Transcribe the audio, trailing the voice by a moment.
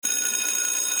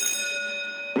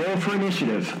Roll for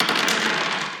initiative.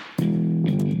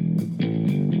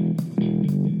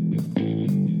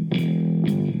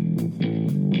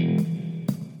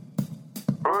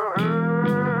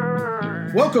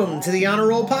 Welcome to the Honor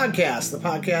Roll Podcast, the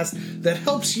podcast that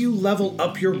helps you level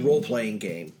up your role-playing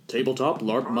game. Tabletop,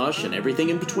 LARP, mush, and everything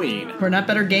in between. We're not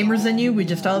better gamers than you, we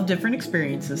just all have different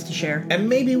experiences to share. And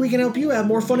maybe we can help you have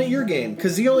more fun at your game,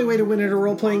 because the only way to win at a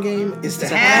role-playing game is to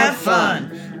have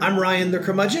fun. I'm Ryan the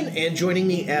Curmudgeon, and joining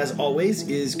me, as always,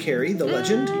 is Carrie the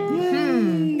Legend,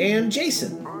 and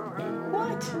Jason.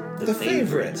 What? The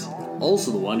favorite.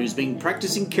 Also the one who's been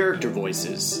practicing character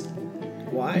voices.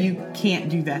 Why? You can't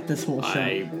do that this whole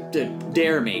show.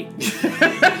 Dare me.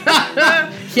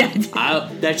 Yeah.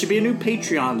 That should be a new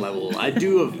Patreon level. I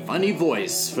do a funny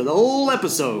voice for the whole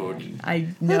episode. I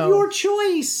know. Of your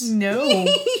choice. No.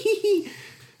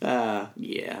 Yeah,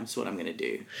 that's what I'm gonna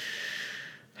do.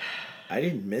 I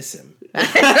didn't miss him.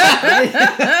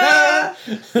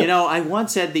 You know, I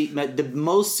once had the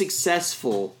most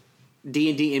successful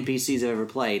D&D NPCs I've ever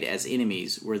played as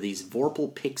enemies were these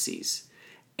Vorpal pixies.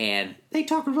 And they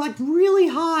talked like really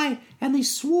high, and they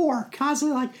swore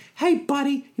constantly like, "Hey,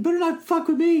 buddy, you better not fuck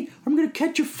with me. I'm gonna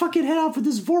cut your fucking head off with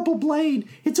this Vorpal blade.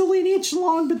 It's only an inch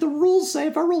long, but the rules say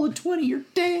if I roll a 20, you're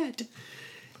dead."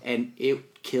 And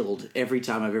it killed every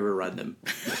time I've ever run them.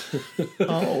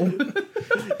 Oh.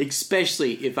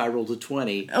 Especially if I rolled a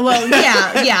 20. Well,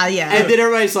 yeah. And then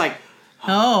everybody's like,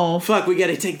 Oh. fuck, we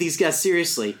gotta take these guys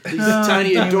seriously. These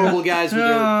tiny, adorable guys with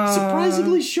their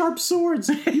surprisingly sharp swords.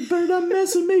 You better not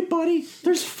mess with me, buddy.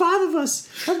 There's 5 of us.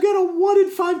 I've got a 1 in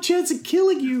 5 chance of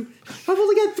killing you. I've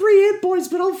only got 3 hit points,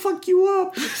 but I'll fuck you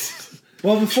up.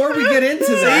 Well, before we get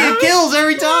into that, It kills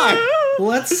every time.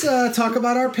 let's talk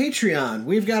about our Patreon.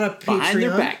 We've got a Patreon. Behind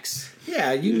their backs.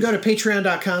 Yeah, you can go to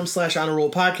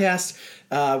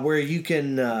patreon.com/honorrollpodcast, where you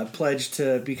can pledge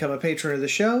to become a patron of the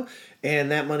show.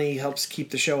 And that money helps keep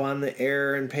the show on the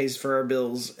air and pays for our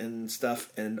bills and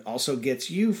stuff, and also gets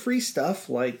you free stuff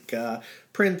like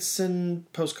prints and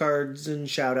postcards and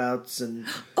shout-outs and...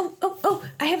 Oh,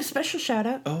 I have a special shout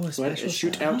out. Oh, a special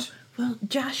Shoot shout-out. out. Well,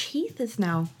 Josh Heath is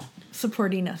now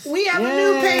supporting us. We have a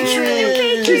new patron!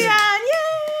 Patreon,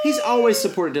 yay! He's always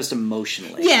supported us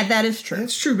emotionally. Yeah, that is true.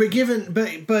 That's true,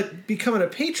 but becoming a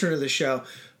patron of the show...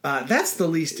 that's the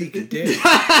least he could do.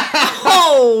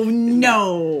 Oh,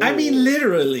 no. I mean,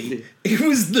 literally, it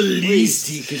was the least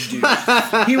he could do.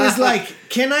 He was like,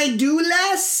 "Can I do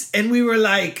less?" And we were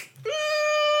like,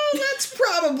 "That's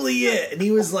probably it." And he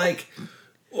was like,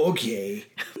 "Okay."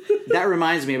 That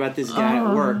reminds me about this guy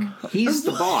at work. He's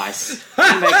the boss.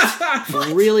 He makes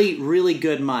really, really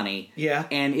good money. Yeah.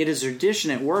 And it is a tradition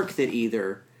at work that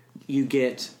either you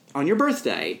get, on your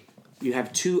birthday, you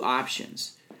have 2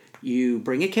 options. You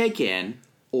bring a cake in,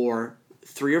 or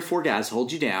 3 or 4 guys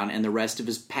hold you down, and the rest of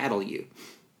us paddle you.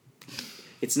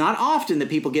 It's not often that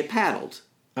people get paddled.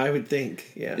 I would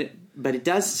think, yeah. But it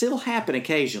does still happen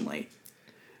occasionally.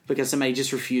 Because somebody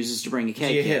just refuses to bring a cake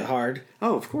in. You hit hard.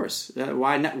 Oh, of course.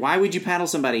 Why would you paddle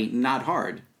somebody not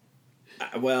hard?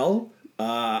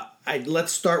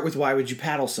 Let's start with why would you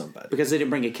paddle somebody? Because they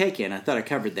didn't bring a cake in. I thought I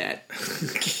covered that.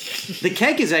 The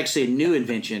cake is actually a new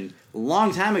invention. A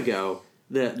long time ago,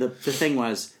 the thing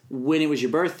was, when it was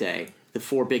your birthday, the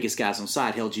 4 biggest guys on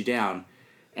side held you down,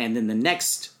 and then the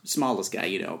next smallest guy,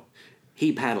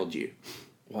 he paddled you.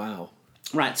 Wow.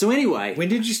 Right, so anyway. When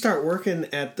did you start working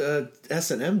at the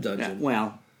S&M dungeon?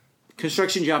 Well,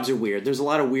 construction jobs are weird. There's a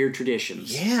lot of weird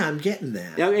traditions. Yeah, I'm getting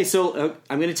that. Okay, so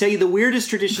I'm going to tell you the weirdest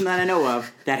tradition that I know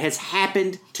of that has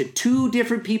happened to 2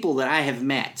 different people that I have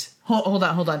met. Hold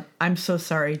on. I'm so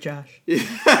sorry, Josh.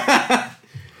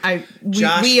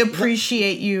 Josh, we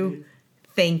appreciate you.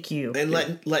 Thank you. And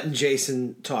letting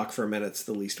Jason talk for a minute's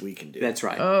the least we can do. That's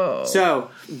right. Oh.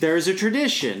 So there's a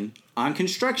tradition on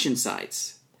construction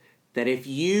sites that if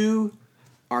you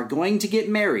are going to get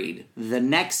married the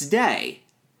next day,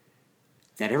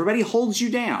 that everybody holds you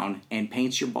down and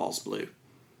paints your balls blue.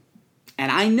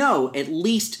 And I know at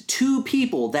least 2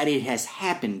 people that it has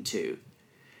happened to.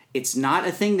 It's not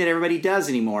a thing that everybody does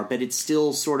anymore, but it's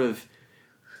still sort of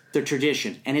the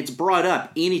tradition. And it's brought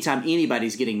up anytime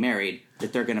anybody's getting married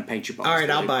that they're going to paint your balls blue. All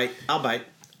right, I'll bite.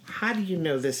 How do you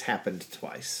know this happened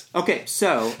twice? Okay,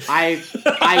 so I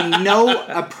know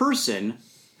a person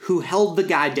who held the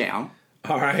guy down.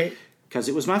 All right. Because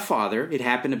it was my father. It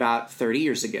happened about 30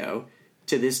 years ago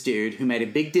to this dude who made a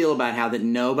big deal about how that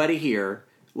nobody here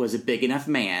was a big enough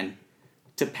man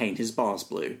to paint his balls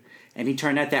blue. And he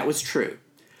turned out that was true.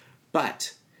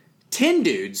 But 10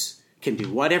 dudes can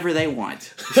do whatever they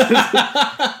want.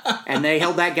 And they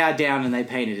held that guy down and they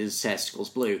painted his testicles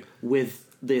blue with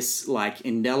this like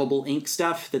indelible ink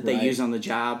stuff that they Right. use on the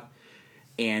job.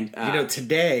 And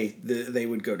today they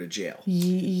would go to jail.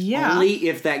 Yeah. only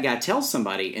if that guy tells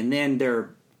somebody, and then there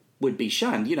would be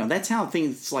shunned. That's how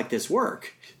things like this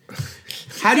work.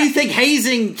 How do you think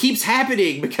hazing keeps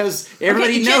happening? Because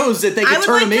everybody Okay, knows that they can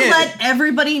turn I them would like in. to let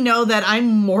everybody know that I'm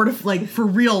mortified, like, for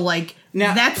real, like,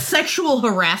 Now- that's sexual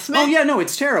harassment. Oh yeah, no,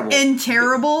 it's terrible. And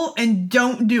terrible, and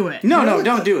don't do it. No, You know no, what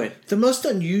don't do it. The most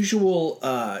unusual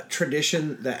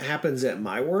tradition that happens at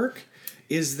my work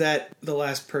is that the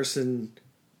last person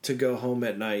to go home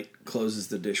at night closes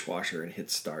the dishwasher and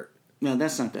hits start. No,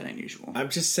 that's not that unusual. I'm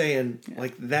just saying,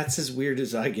 like, that's as weird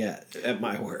as I get at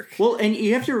my work. Well, and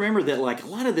you have to remember that, like, a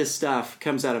lot of this stuff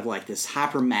comes out of, like, this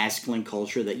hyper-masculine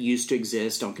culture that used to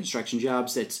exist on construction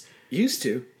jobs. Used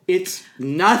to. It's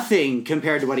nothing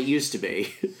compared to what it used to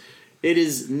be. It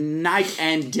is night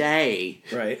and day.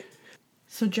 Right.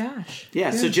 So, Josh.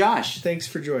 Yeah, so Josh, Thanks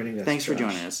for joining us. thanks for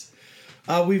Josh. joining us.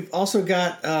 We've also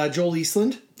got Joel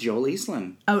Eastland. Joel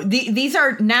Eastland. Oh, these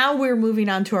are, now we're moving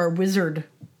on to our wizard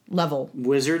level.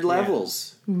 Wizard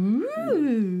levels. Joel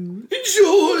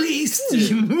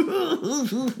Eastland.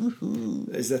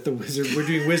 Is that the wizard? We're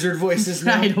doing wizard voices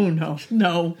now? I don't know.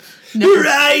 No.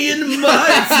 Ryan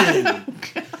Martin.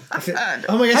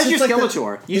 Oh my gosh! How's your it's like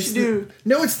Skeletor? You it's should the- do...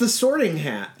 No, it's the Sorting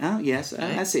Hat. Oh, yes,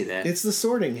 I see that. It's the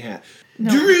Sorting Hat. No.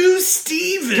 Drew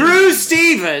Stevens. Drew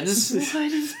Stevens!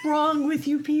 What is wrong with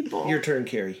you people? Your turn,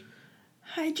 Carrie.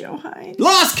 Hi, Joe Hines.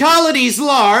 Lost Colonies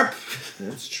LARP!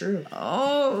 That's true.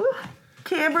 Oh,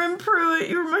 Cameron Pruitt,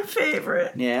 you're my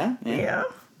favorite. Yeah? Yeah.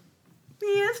 He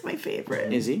is my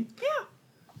favorite. Is he? Yeah.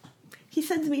 He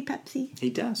sends me Pepsi. He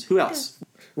does. Who else?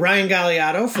 Ryan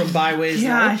Galliotto from Byways Live.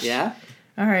 Gosh. Yeah?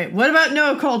 All right. What about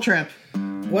Noah Coltrip?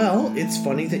 Well, it's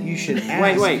funny that you should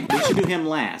ask. Wait. We should do him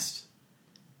last.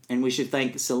 And we should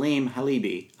thank Salim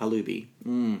Haloubi.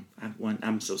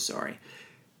 I'm so sorry.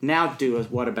 Now do a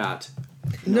what about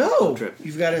No, Trip.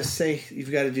 you've got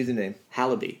to do the name.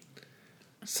 Halabi?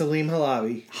 Salim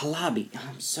Halabi. Halabi.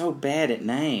 I'm so bad at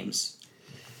names.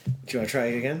 Do you want to try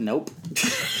it again? Nope.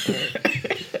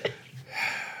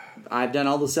 I've done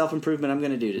all the self-improvement I'm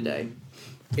going to do today.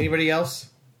 Anybody else?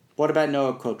 What about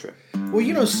Noah Coltrip? Well,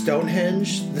 you know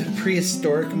Stonehenge, the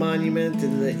prehistoric monument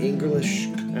in the English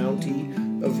county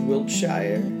of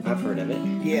Wiltshire. I've heard of it.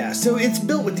 Yeah, so it's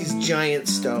built with these giant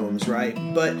stones, right?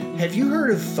 But have you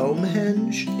heard of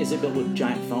Foamhenge? Is it built with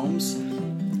giant foams?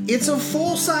 It's a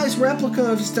full-size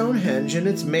replica of Stonehenge, and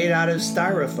it's made out of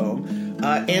styrofoam.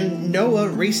 And Noah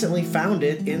recently found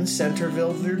it in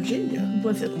Centerville, Virginia.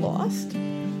 Was it lost?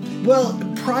 Well,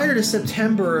 prior to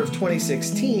September of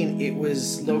 2016, it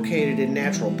was located in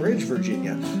Natural Bridge,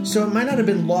 Virginia. So it might not have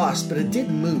been lost, but it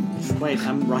did move. Wait,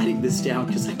 I'm writing this down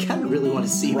because I kind of really want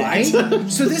to see Right?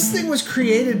 that. So this thing was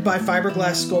created by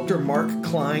fiberglass sculptor Mark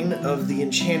Klein of the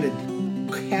Enchanted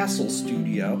Castle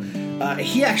Studio.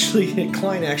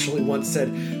 Klein actually once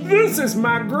said, "This is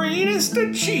my greatest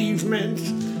achievement."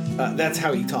 That's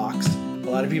how he talks. A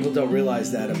lot of people don't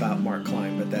realize that about Mark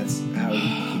Klein, but that's how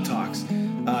he talks.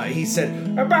 He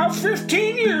said, "About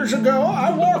 15 years ago,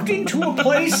 I walked into a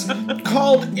place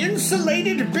called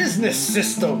Insulated Business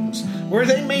Systems, where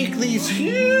they make these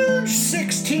huge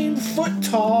 16-foot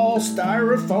tall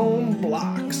styrofoam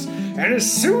blocks. And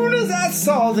as soon as I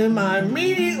saw them, I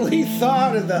immediately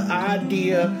thought of the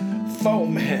idea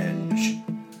Foamhenge."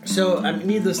 So,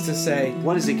 needless to say,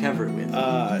 What does it cover it with?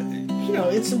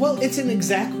 it's an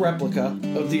exact replica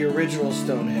of the original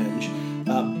Stonehenge,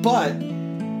 but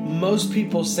most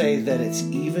people say that it's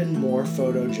even more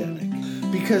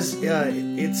photogenic because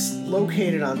it's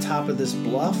located on top of this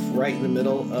bluff right in the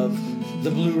middle of the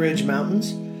Blue Ridge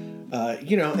Mountains.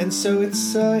 And so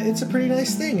it's a pretty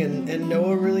nice thing, and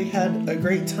Noah really had a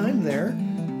great time there.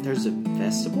 There's a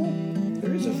festival?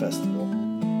 There is a festival.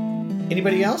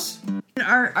 Anybody else?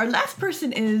 Our last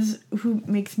person who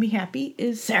makes me happy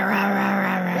is Sarah.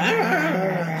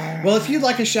 Well, if you'd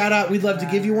like a shout out, we'd love to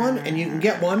give you one, and you can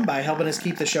get one by helping us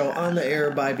keep the show on the air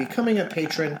by becoming a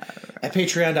patron at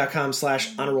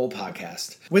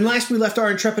patreon.com/honorrollpodcast. When last we left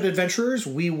our intrepid adventurers,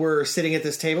 we were sitting at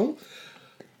this table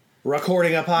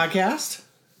recording a podcast,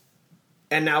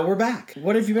 and now we're back.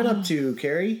 What have you been up to,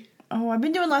 Carrie? Oh, I've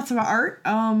been doing lots of art.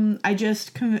 I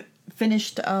just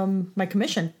finished my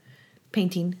commission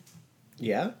painting.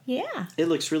 Yeah? Yeah. It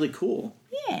looks really cool.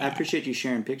 Yeah. I appreciate you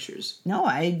sharing pictures. No,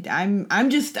 I'm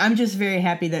just very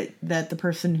happy that the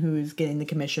person who's getting the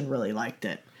commission really liked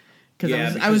it.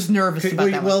 Because I was nervous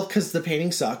about that. Well, because the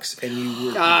painting sucks, and you were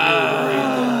worried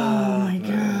Oh my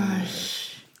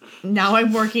gosh. Now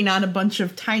I'm working on a bunch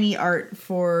of tiny art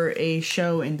for a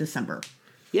show in December.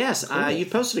 Yes, you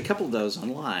posted a couple of those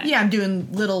online. Yeah, I'm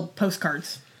doing little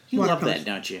postcards. You love Watercolors. that,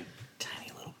 don't you? Tiny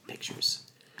little pictures.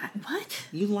 What?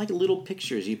 You like little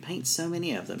pictures. You paint so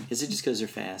many of them. Is it just because they're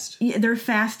fast? Yeah, they're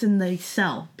fast and they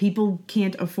sell. People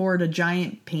can't afford a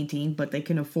giant painting, but they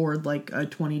can afford like a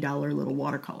 $20 little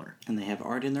watercolor. And they have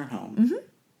art in their home. Mm-hmm.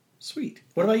 Sweet.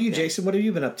 What about you, Jason? What have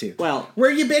you been up to? Well,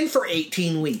 where you been for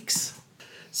 18 weeks?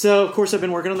 So, of course, I've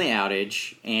been working on the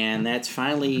outage, and that's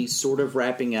finally sort of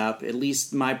wrapping up. At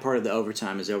least my part of the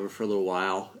overtime is over for a little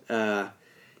while.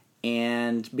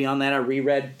 And beyond that, I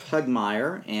reread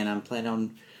Pugmire, and I'm planning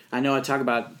on... I know I talk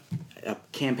about a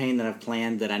campaign that I've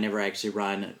planned that I never actually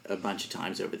run a bunch of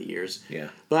times over the years. Yeah.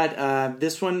 But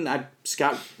this one,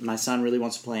 Scott, my son, really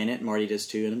wants to play in it. Marty does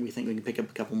too, and we think we can pick up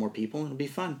a couple more people, and it'll be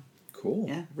fun. Cool.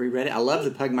 Yeah, reread it. I love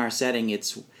the Pugmire setting.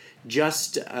 It's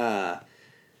just...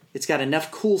 it's got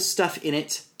enough cool stuff in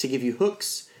it to give you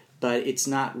hooks, but it's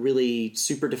not really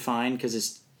super defined because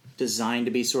it's designed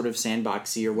to be sort of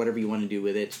sandboxy or whatever you want to do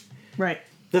with it. Right.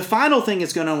 The final thing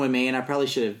that's going on with me, and I probably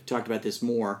should have talked about this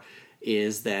more,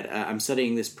 is that I'm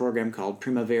studying this program called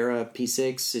Primavera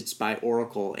P6. It's by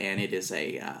Oracle, and it is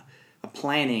a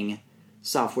planning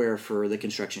software for the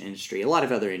construction industry. A lot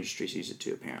of other industries use it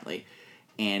too, apparently.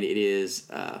 And it is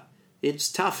it's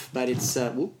tough, but it's...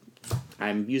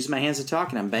 I'm using my hands to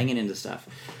talk, and I'm banging into stuff.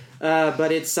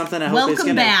 But it's something I hope is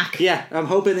going to... Welcome back. Yeah, I'm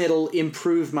hoping it'll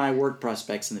improve my work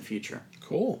prospects in the future.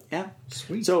 Cool. Yeah.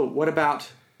 Sweet. So, what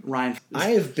about Ryan?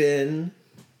 I have been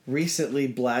recently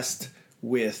blessed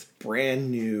with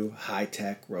brand new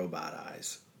high-tech robot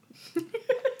eyes.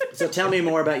 So tell me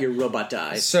more about your robot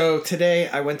eyes. So today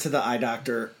I went to the eye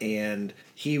doctor, and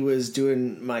he was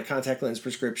doing my contact lens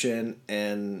prescription,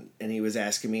 and he was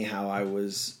asking me how I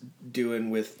was doing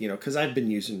with, because I've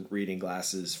been using reading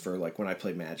glasses for like when I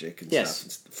play Magic and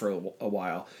stuff for a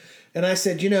while. And I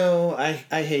said,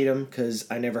 I hate them because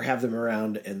I never have them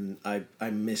around, and I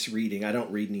miss reading. I don't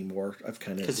read anymore. I've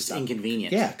kind of... Because it's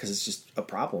inconvenient. Yeah, because it's just a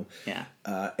problem. Yeah.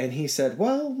 And he said,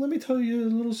 well, let me tell you a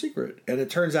little secret. And it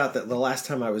turns out that the last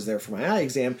time I was there for my eye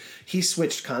exam, he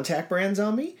switched contact brands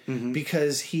on me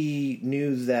because he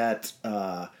knew that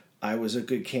I was a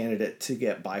good candidate to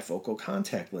get bifocal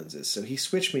contact lenses. So he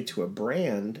switched me to a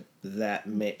brand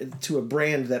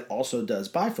that also does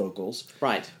bifocals.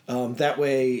 Right. That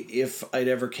way, if I'd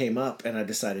ever came up and I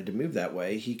decided to move that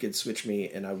way, he could switch me,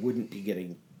 and I wouldn't be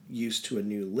getting used to a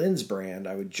new lens brand.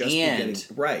 I would just be getting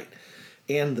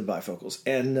and the bifocals,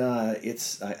 and I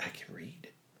can read.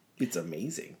 It's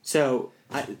amazing. So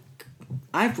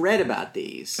I've read about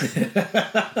these,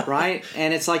 right?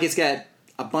 And it's like it's got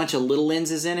a bunch of little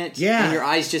lenses in it. Yeah. And your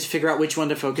eyes just figure out which one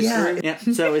to focus through. Yeah.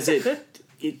 So is it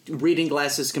reading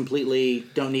glasses completely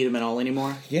don't need them at all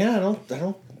anymore? Yeah, I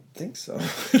don't think so.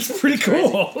 It's pretty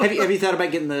cool. Have you thought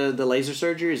about getting the laser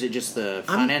surgery? Is it just the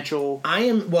financial?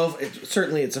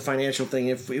 Certainly it's a financial thing.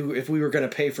 If we were going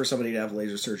to pay for somebody to have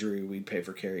laser surgery, we'd pay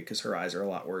for Carrie because her eyes are a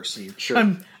lot worse. Sure.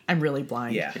 I'm really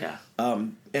blind. Yeah.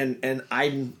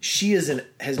 She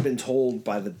has been told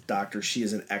by the doctor she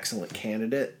is an excellent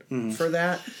candidate for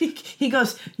that. He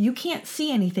goes, you can't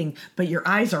see anything, but your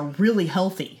eyes are really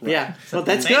healthy. Right? Yeah. Well,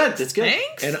 that's good. That's good.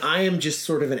 Thanks. And I am just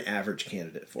sort of an average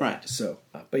candidate for it. So,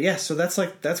 but yeah, so that's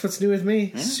what's new with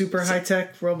me. Yeah. Super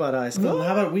high-tech robot eyes. Well,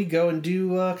 how about we go and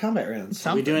do combat rounds?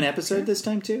 Are we doing an episode this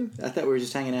time too? I thought we were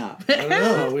just hanging out. I don't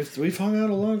know. We've hung out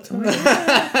a long time.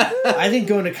 I think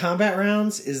going to combat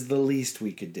rounds is the least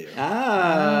we could do.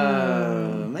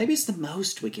 Maybe it's the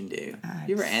most we can do.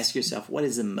 You ever ask yourself, what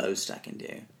is the most I can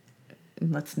do?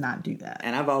 Let's not do that.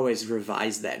 And I've always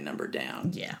revised that number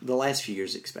down. Yeah. The last few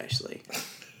years especially.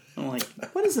 I'm like,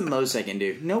 what is the most I can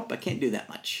do? Nope, I can't do that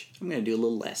much. I'm going to do a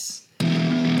little less.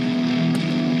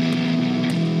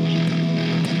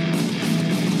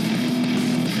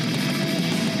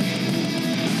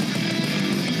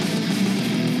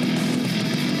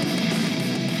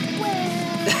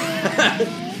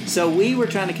 So we were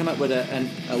trying to come up with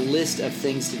a list of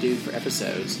things to do for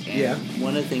episodes, and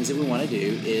one of the things that we want to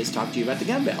do is talk to you about the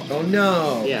gun belt. Oh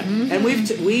no! Yeah, and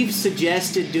we've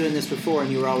suggested doing this before,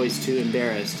 and you were always too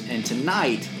embarrassed. And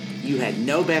tonight you had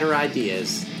no better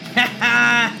ideas,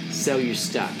 so you're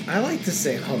stuck. I like to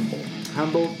say humble.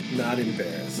 Humble, not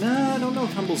embarrassed. No, I don't know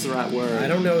if humble's the right word. I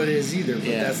don't know it is either, but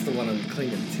that's the one I'm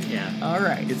clinging to. Yeah. All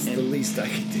right. It's the least I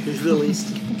can do. It's the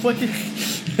least. What is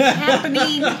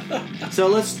happening? So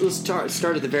let's start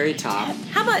at the very top.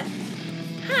 How about,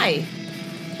 hi,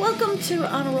 welcome to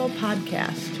On a Roll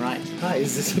Podcast. Right. Hi,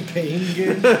 is this a paying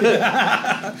gig?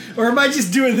 Or am I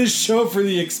just doing this show for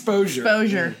the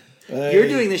exposure? You're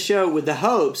doing the show with the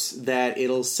hopes that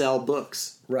it'll sell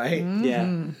books. Right?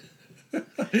 Yeah.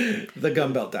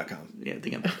 Thegunbelt.com. Yeah,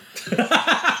 the Gunbelt.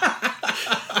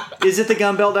 Is it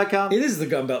thegunbelt.com? It is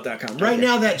thegunbelt.com. Right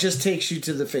now, that just takes you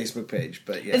to the Facebook page.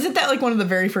 But yeah, Isn't that like one of the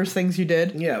very first things you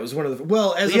did? yeah, it was one of the.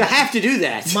 Well, as You have to do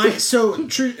that.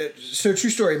 true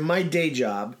story. My day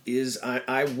job is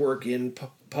I work in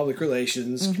public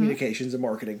relations, communications, and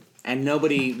marketing. And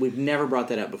we've never brought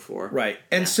that up before. Right.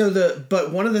 And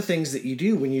but one of the things that you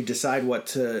do when you decide what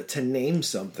to name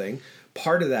something,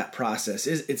 part of that process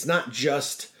is it's not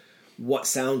just what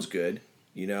sounds good,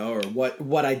 or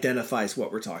what identifies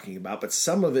what we're talking about, but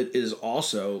some of it is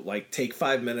also like take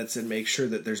 5 minutes and make sure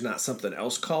that there's not something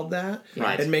else called that,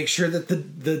 right. And make sure that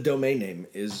the domain name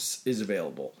is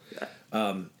available. Yeah.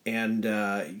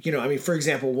 For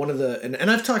example, one of the and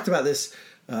I've talked about this.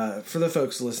 For the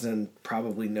folks listening,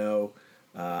 probably know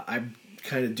I'm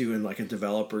kind of doing like a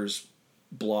developer's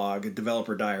blog, a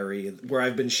developer diary, where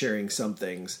I've been sharing some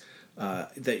things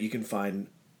that you can find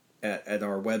at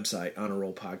our website,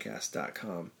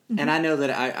 honorrollpodcast.com. And I know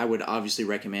that I would obviously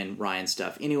recommend Ryan's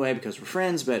stuff anyway because we're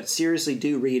friends, but seriously,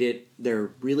 do read it.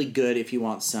 They're really good if you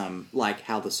want some, like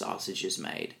how the sausage is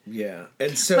made. Yeah.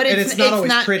 And so, but it's not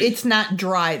always pretty. It's not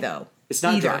dry, though. It's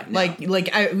not dry. No. I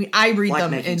read like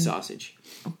them making sausage.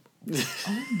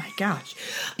 Oh my gosh,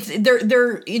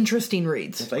 they're interesting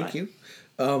reads. Well, thank you.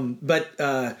 But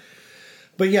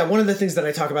yeah, one of the things that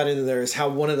I talk about in there is how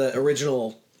one of the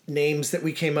original names that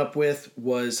we came up with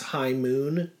was High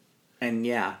Moon, and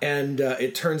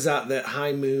it turns out that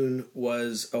High Moon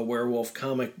was a werewolf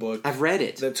comic book. I've read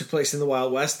it that took place in the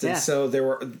Wild West, and so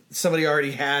somebody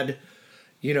already had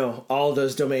all of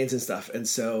those domains and stuff, and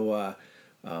so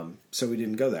we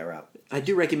didn't go that route. I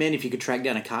do recommend if you could track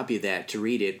down a copy of that to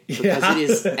read it because it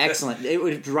is excellent. It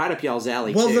would right up y'all's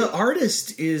alley. Well, too. the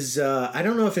artist is I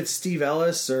don't know if it's Steve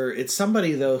Ellis or it's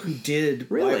somebody though who did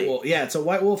really. White Wolf. Yeah, it's a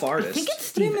White Wolf artist. I think it's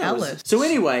Steve Ellis. So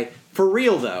anyway, for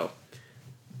real though,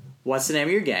 what's the name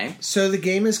of your game? So the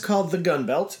game is called The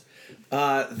Gunbelt.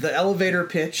 The elevator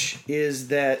pitch is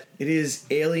that it is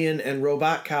alien and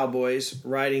robot cowboys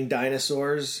riding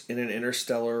dinosaurs in an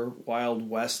interstellar Wild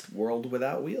West world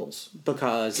without wheels.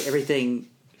 Because everything,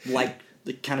 like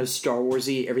the kind of Star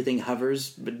Warsy, everything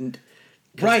hovers.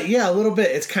 Right, yeah, a little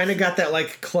bit. It's kind of got that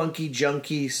like clunky,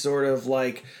 junky sort of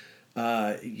like,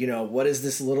 what is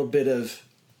this little bit of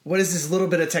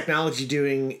technology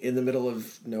doing in the middle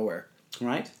of nowhere?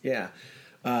 Right. Yeah,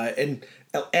 and.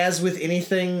 As with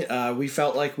anything, we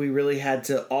felt like we really had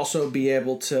to also be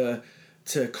able to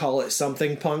call it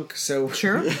something punk. So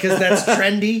sure, because that's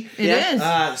trendy. It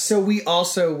is. So we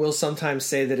also will sometimes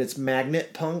say that it's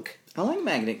magnet punk. I like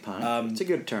magnet punk. It's a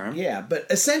good term. Yeah, but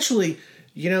essentially,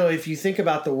 if you think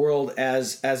about the world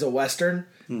as a Western,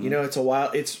 it's a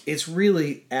wild. It's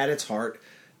really at its heart,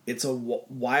 it's a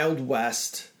Wild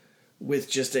West with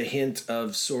just a hint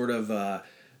of sort of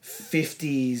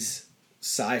 50s.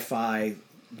 Sci-fi,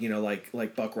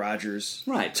 like Buck Rogers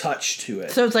touch to it.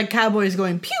 So it's like cowboys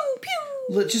going pew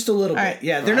pew. Just a little bit. Right.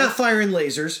 Yeah, they're not firing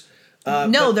lasers.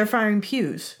 They're firing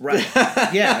pews. Right.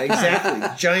 Yeah,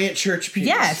 exactly. Giant church pews.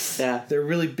 Yes. Yeah. They're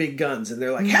really big guns, and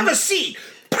they're like, have a seat.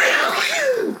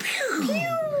 Pew, pew,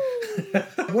 pew.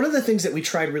 One of the things that we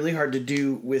tried really hard to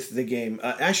do with the game,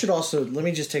 I should also, let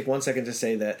me just take 1 second to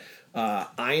say that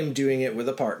I am doing it with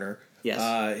a partner.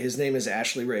 Yes. His name is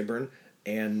Ashley Rayburn.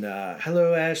 And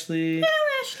hello, Ashley.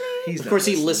 Hello, Ashley. Of course,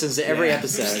 he listens to every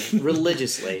episode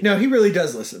religiously. No, he really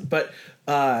does listen. But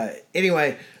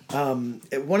anyway,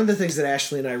 one of the things that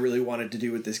Ashley and I really wanted to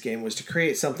do with this game was to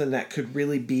create something that could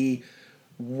really be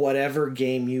whatever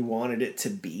game you wanted it to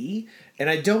be. And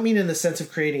I don't mean in the sense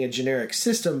of creating a generic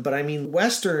system, but I mean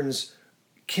Westerns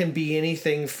can be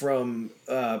anything from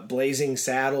Blazing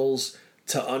Saddles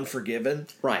to Unforgiven,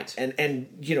 right, and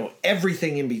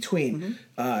everything in between.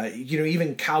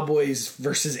 Even cowboys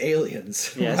versus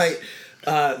aliens, yes. Right?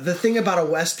 The thing about a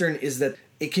Western is that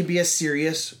it can be as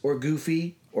serious or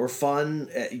goofy or fun,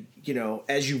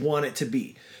 as you want it to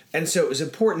be. And so it was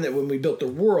important that when we built the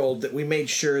world, that we made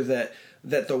sure that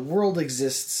the world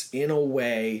exists in a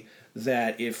way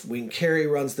that when Carrie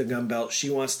runs the Gunbelt, she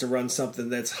wants to run something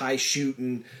that's high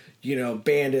shooting.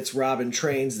 Bandits robbing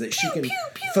trains, that she can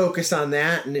focus on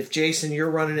that. And if Jason, you're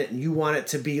running it and you want it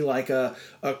to be like a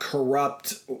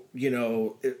corrupt,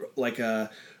 like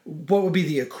what would be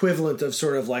the equivalent of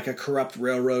sort of like a corrupt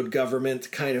railroad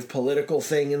government kind of political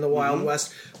thing in the Wild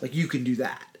West, like you can do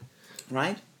that.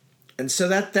 Right. And so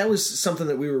that was something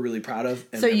that we were really proud of.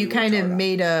 And so you kind of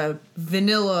made a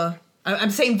vanilla.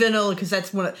 I'm saying vanilla because that's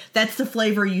the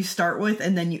flavor you start with,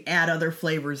 and then you add other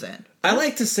flavors in. I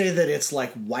like to say that it's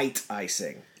like white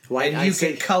icing. White and icing.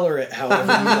 You can color it however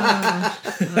you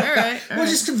want. All right. Well,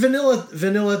 just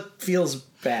vanilla feels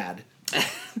bad.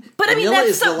 But I mean, vanilla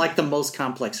that's is the most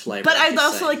complex flavor. But I'd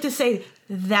also like to say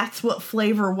that's what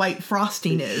flavor white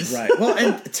frosting is. Right. Well,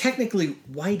 and technically,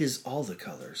 white is all the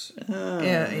colors.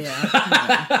 Yeah.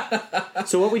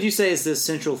 So what would you say is the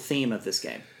central theme of this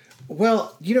game?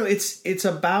 Well, it's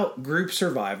about group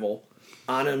survival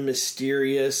on a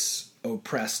mysterious,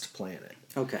 oppressed planet.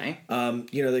 Okay.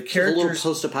 The characters, a little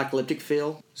post-apocalyptic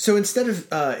feel. So instead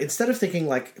of thinking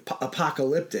like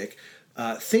apocalyptic,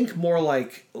 think more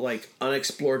like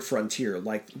unexplored frontier.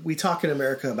 Like we talk in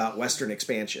America about Western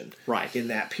expansion, right? In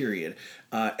that period,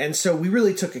 and so we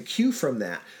really took a cue from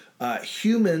that.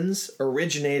 Humans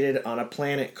originated on a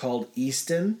planet called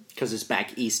Easton because it's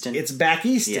back Easton. It's back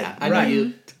Easton, yeah. I know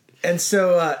you. And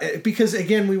so, because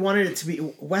again, we wanted it to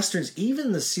be Westerns.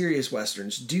 Even the serious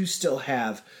Westerns do still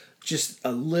have just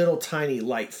a little tiny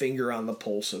light finger on the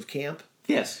pulse of camp.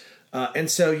 Yes. And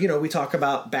so, we talk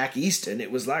about back Easton.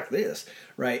 It was like this,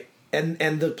 right? And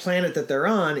the planet that they're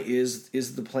on is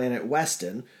the planet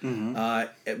Weston,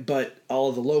 but all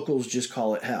of the locals just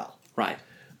call it Hell. Right.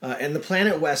 And the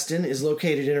planet Weston is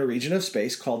located in a region of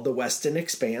space called the Weston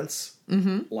Expanse,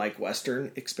 like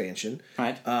Western expansion.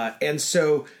 Right. And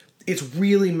so it's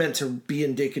really meant to be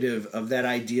indicative of that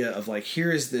idea of like,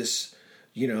 here is this,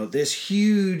 this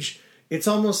huge. It's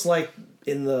almost like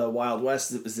in the Wild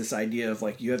West, it was this idea of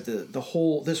like you have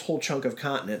this whole chunk of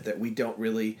continent that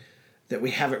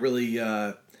we haven't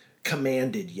really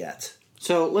commanded yet.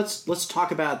 So let's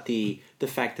talk about the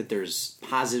fact that there's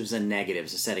positives and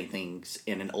negatives of setting things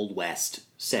in an Old West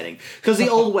setting, because the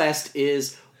Old West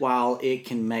is, while it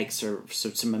can make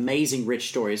some amazing rich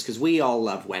stories, because we all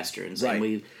love Westerns, right. And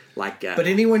we like. But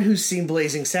anyone who's seen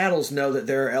Blazing Saddles know that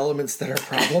there are elements that are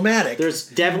problematic. There's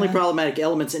definitely problematic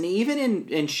elements, and even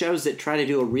in shows that try to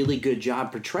do a really good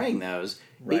job portraying those,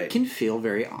 right. It can feel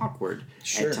very awkward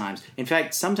at times. In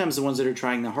fact, sometimes the ones that are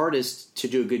trying the hardest to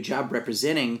do a good job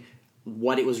representing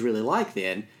what it was really like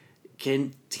then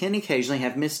can occasionally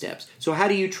have missteps. So how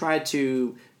do you try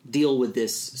to deal with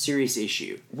this serious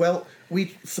issue? Well,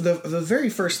 for the very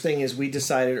first thing is we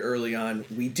decided early on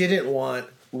we didn't want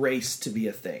race to be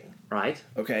a thing. Right.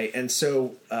 Okay, and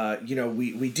so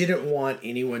we didn't want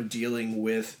anyone dealing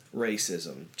with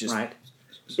racism. Just right.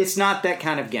 It's not that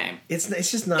kind of game. It's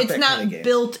just not that kind of game. It's not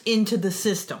built into the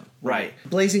system. Right.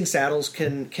 Blazing Saddles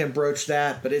can broach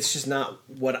that, but it's just not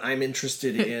what I'm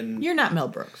interested in. You're not Mel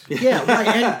Brooks. Yeah,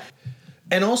 right.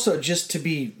 And also, just to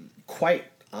be quite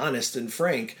honest and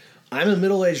frank, I'm a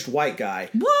middle-aged white guy.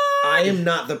 What? I am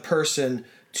not the person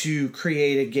to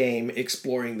create a game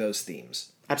exploring those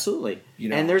themes. Absolutely.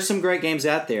 And there's some great games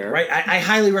out there. Right. I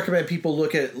highly recommend people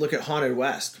look at Haunted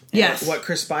West. Yes. What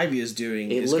Chris Spivey is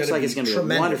doing. It looks like it's going to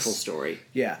be a wonderful story.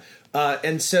 Yeah.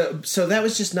 And so that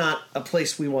was just not a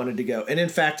place we wanted to go. And in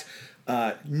fact,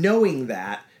 knowing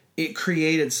that, it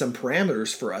created some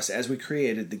parameters for us as we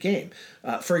created the game.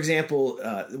 For example,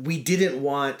 we didn't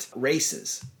want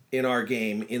races in our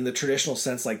game in the traditional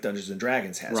sense like Dungeons and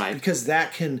Dragons has. Right. Because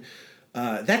that can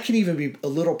even be a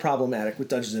little problematic with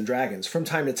Dungeons and Dragons. From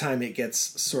time to time, it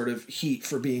gets sort of heat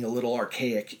for being a little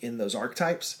archaic in those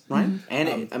archetypes. Right.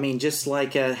 And just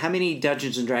like how many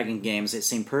Dungeons and Dragons games that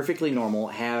seem perfectly normal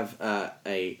have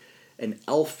an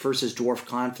elf versus dwarf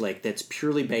conflict that's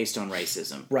purely based on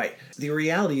racism. Right. The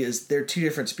reality is they're two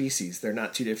different species. They're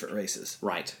not two different races.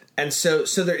 Right. And so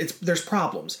there's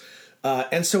problems.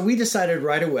 And so we decided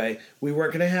right away we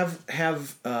weren't going to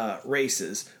have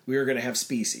races. We were going to have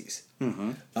species.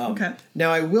 Mm-hmm. Okay. Now,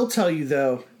 I will tell you,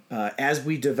 though, as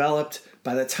we developed,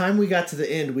 by the time we got to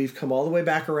the end, we've come all the way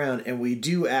back around, and we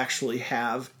do actually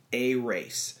have a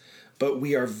race. But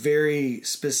we are very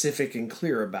specific and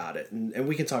clear about it, and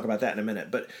we can talk about that in a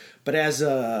minute. But as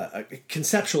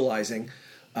conceptualizing,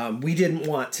 we didn't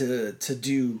want to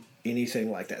do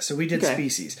anything like that. So we did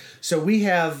species. So we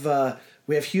have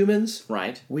humans.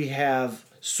 Right. We have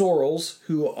Sorrels,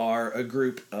 who are a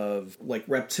group of like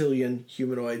reptilian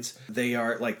humanoids. They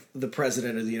are like the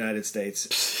president of the United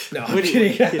States. No, I'm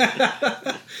kidding.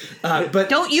 But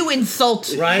don't you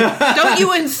insult, right? Don't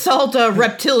you insult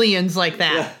reptilians like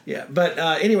that? Yeah. But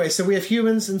anyway, so we have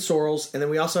humans and Sorrels, and then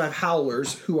we also have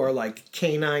Howlers, who are like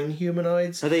canine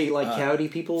humanoids. Are they like coyote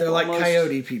people? They're almost? like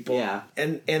coyote people. Yeah.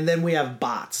 And then we have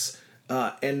bots,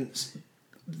 and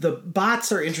the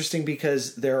bots are interesting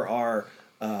because there are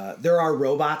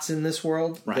robots in this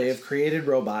world. Right. They have created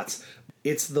robots.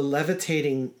 It's the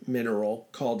levitating mineral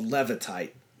called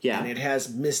levitite. Yeah. And it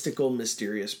has mystical,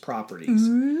 mysterious properties.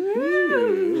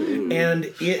 Ooh. And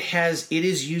it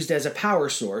is used as a power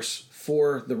source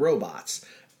for the robots.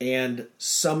 And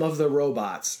some of the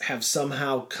robots have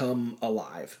somehow come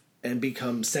alive and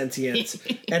become sentient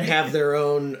and have their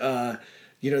own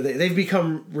they've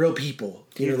become real people.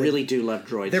 You really do love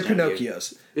droids. They're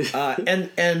Pinocchios,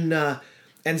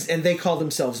 and they call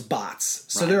themselves bots.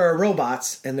 So there are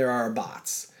robots and there are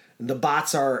bots. And the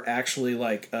bots are actually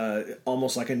like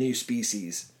almost like a new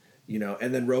species,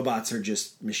 and then robots are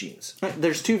just machines.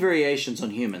 There's 2 variations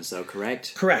on humans, though,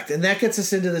 correct? Correct, and that gets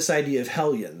us into this idea of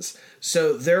Hellions.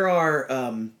 So there are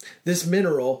this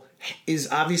mineral is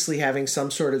obviously having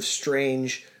some sort of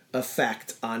strange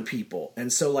effect on people,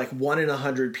 and so like 1 in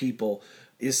 100 people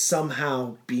is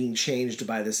somehow being changed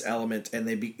by this element, and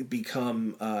they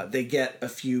become they get a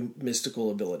few mystical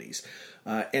abilities.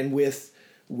 And with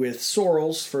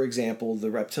sorrels, for example, the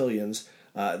reptilians,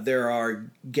 there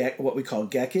are what we call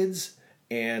Gekids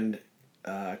and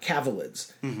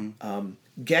Cavalids.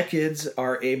 Gekids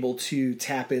are able to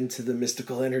tap into the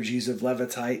mystical energies of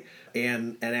Levitite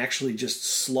and actually just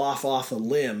slough off a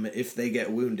limb if they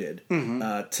get wounded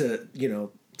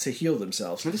to heal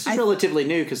themselves. This is relatively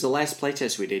new because the last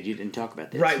playtest we did, you didn't talk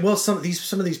about this. Right. Well, some of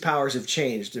these powers have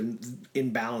changed in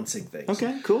balancing things.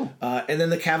 Okay. Cool. And then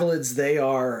the Cavalids, they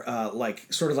are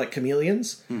sort of like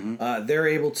chameleons. They're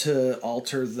able to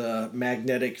alter the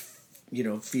magnetic,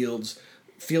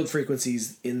 field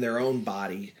frequencies in their own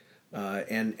body,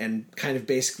 and kind of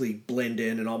basically blend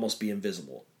in and almost be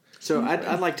invisible. So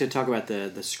I'd like to talk about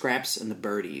the scraps and the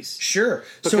birdies. Sure.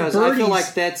 Because I feel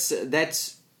like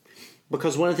that's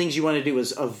because one of the things you want to do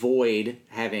is avoid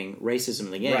having racism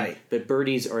in the game. Right. But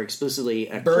birdies are explicitly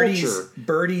a culture.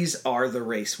 Birdies are the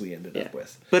race we ended up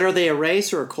with. But are they a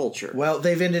race or a culture? Well,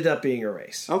 they've ended up being a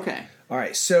race. Okay. All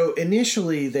right. So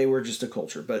initially they were just a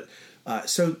culture, but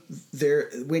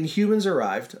when humans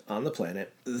arrived on the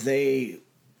planet, they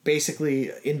basically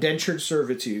indentured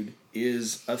servitude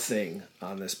is a thing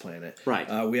on this planet.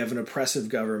 Right. We have an oppressive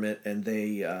government, and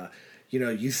they,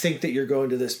 you think that you're going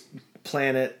to this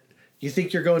planet. You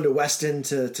think you're going to Weston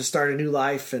to start a new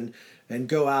life and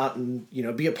go out and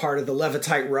be a part of the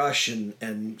Levitite rush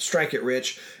and strike it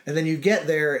rich. And then you get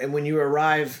there, and when you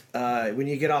arrive, when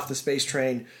you get off the space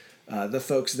train, the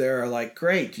folks there are like,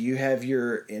 "Great, do you have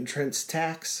your entrance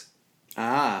tax?"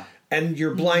 And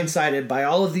you're blindsided by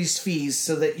all of these fees,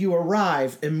 so that you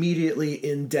arrive immediately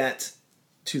in debt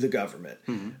to the government.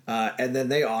 And then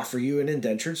they offer you an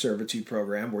indentured servitude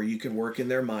program where you can work in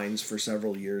their mines for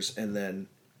several years and then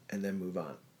move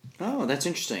on. Oh, that's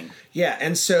interesting. Yeah,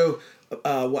 and so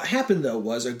what happened, though,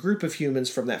 was a group of humans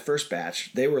from that first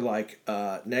batch, they were like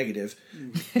negative,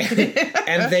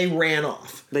 and they ran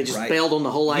off. They just bailed on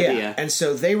the whole idea. Yeah, and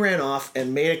so they ran off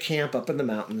and made a camp up in the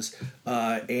mountains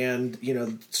and,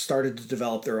 started to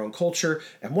develop their own culture.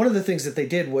 And one of the things that they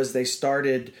did was they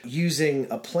started using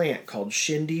a plant called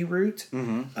Shindy root.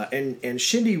 And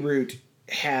Shindy root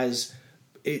has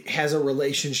a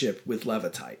relationship with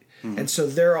Levitite. And so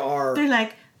they're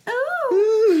like,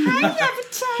 "Oh, hi,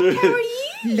 Levitite, how are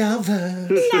you?" Lover.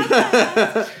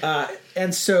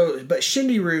 And so, but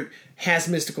Shindy root has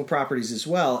mystical properties as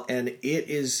well, and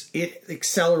it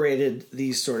accelerated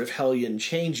these sort of Hellion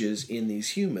changes in these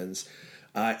humans,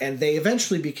 and they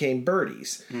eventually became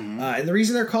birdies. And the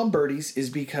reason they're called birdies is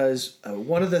because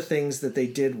one of the things that they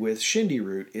did with Shindy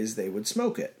root is they would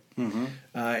smoke it.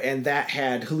 And that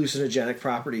had hallucinogenic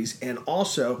properties, and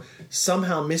also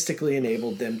somehow mystically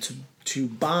enabled them to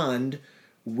bond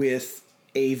with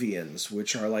avians,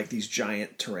 which are like these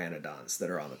giant pteranodons that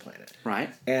are on the planet. Right.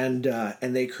 And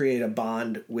they create a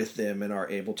bond with them and are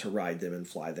able to ride them and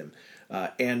fly them.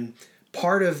 And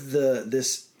part of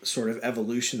this sort of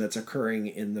evolution that's occurring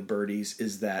in the birdies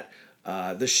is that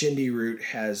the Shindy root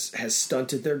has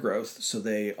stunted their growth, so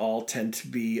they all tend to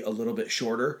be a little bit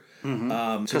shorter.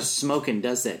 Because smoking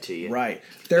does that to you, right?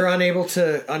 They're unable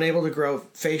to grow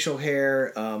facial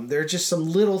hair. There are just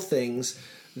some little things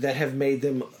that have made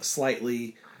them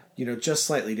slightly, just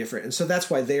slightly different, and so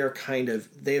that's why they've kind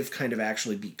of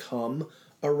actually become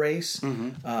a race.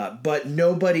 But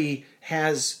nobody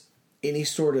has any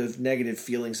sort of negative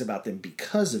feelings about them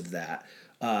because of that.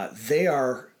 They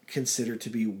are considered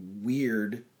to be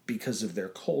weird because of their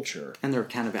culture, and they're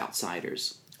kind of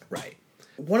outsiders, right?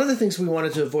 One of the things we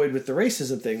wanted to avoid with the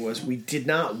racism thing was we did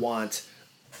not want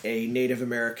a Native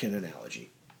American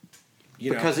analogy.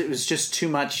 Because it was just too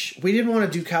much. We didn't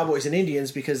want to do cowboys and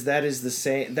Indians because that is the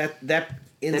same. That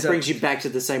brings you back to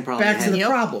the same problem. Back to the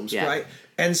problems, right?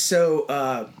 And so,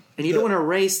 and you don't want to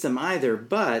erase them either.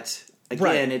 But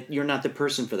again, you're not the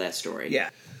person for that story. Yeah,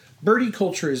 birdie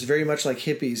culture is very much like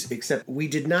hippies, except we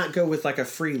did not go with like a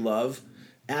free love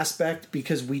aspect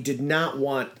because we did not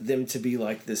want them to be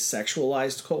like this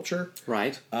sexualized culture.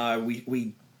 Right.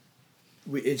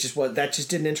 It just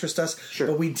didn't interest us. Sure.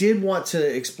 But we did want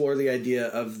to explore the idea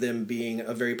of them being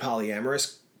a very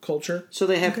polyamorous culture. So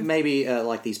they have maybe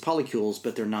like these polycules,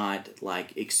 but they're not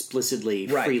like explicitly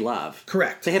free love.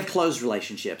 Correct. They have closed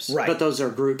relationships, but those are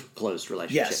group closed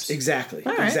relationships. Yes, exactly,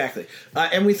 right. exactly.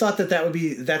 And we thought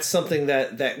that's something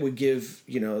that would give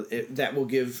that will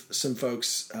give some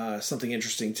folks something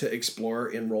interesting to explore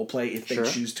in role play if they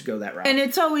choose to go that route. And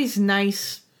it's always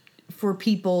nice for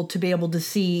people to be able to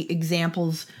see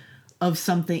examples of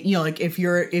something. Like if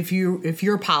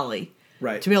you're poly.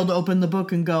 Right. To be able to open the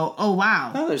book and go, oh,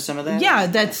 wow. Oh, there's some of that? Yeah,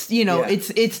 that's,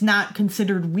 it's not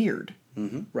considered weird.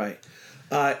 Mm-hmm. Right.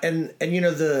 And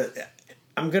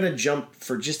I'm going to jump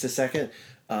for just a second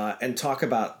and talk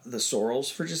about the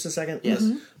sorrels for just a second. Yes.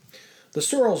 Mm-hmm. The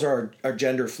sorrels are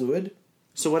gender fluid.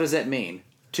 So what does that mean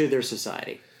to their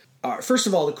society? First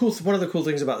of all, one of the cool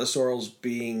things about the sorrels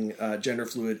being gender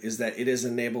fluid is that it has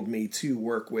enabled me to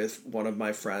work with one of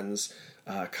my friends,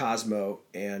 Cosmo,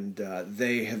 and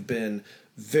they have been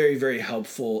very, very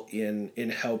helpful in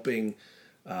helping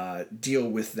deal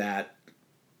with that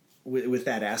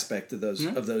aspect of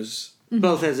those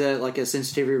both as a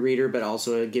sensitivity reader, but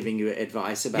also giving you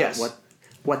advice about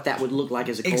what that would look like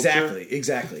as a culture.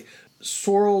 Exactly.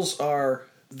 Sorrels are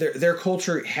their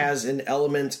culture has an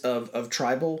element of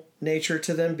tribal nature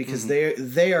to them because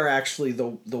they are actually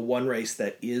the one race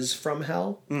that is from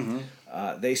hell.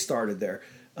 Mm-hmm. They started there.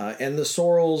 And the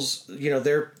sorrels,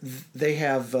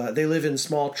 they live in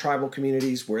small tribal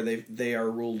communities where they are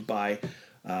ruled by,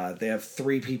 they have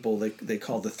three people they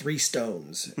call the three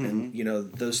stones, and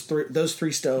those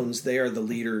three stones, they are the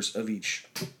leaders of each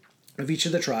of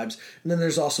the tribes. And then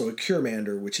there's also a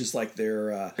curemander, which is like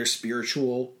their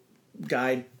spiritual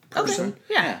guide person. Okay.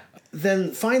 Yeah.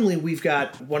 Then finally, we've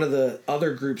got one of the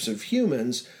other groups of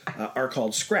humans are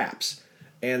called scraps,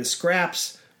 and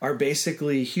scraps are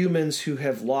basically humans who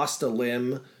have lost a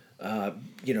limb,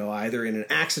 either in an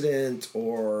accident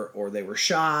or they were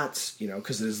shot,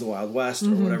 because it is the Wild West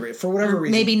or whatever. For whatever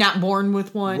reason, maybe not born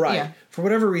with one. Right. Yeah. For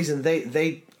whatever reason,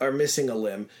 they are missing a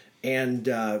limb, and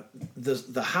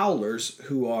the Howlers,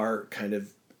 who are kind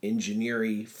of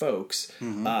engineering folks,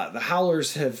 the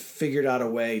Howlers have figured out a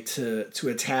way to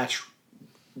attach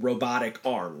robotic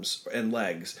arms and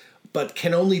legs, but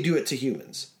can only do it to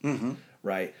humans. Mm-hmm.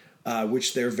 Right.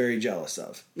 Which they're very jealous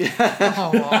of.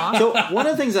 So one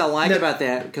of the things I like about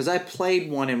that, because I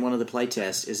played one in one of the play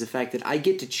tests, is the fact that I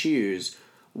get to choose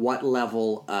what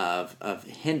level of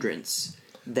hindrance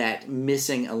that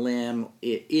missing a limb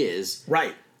it is.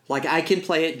 Right. Like, I can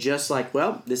play it just like,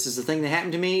 well, this is the thing that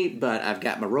happened to me, but I've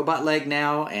got my robot leg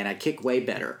now, and I kick way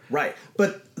better. Right.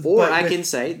 Or I can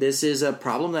say, this is a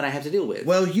problem that I have to deal with.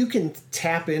 Well, you can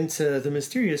tap into the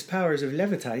mysterious powers of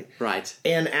Levitite. Right.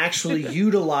 And actually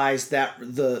utilize that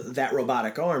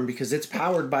robotic arm, because it's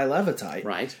powered by Levitite.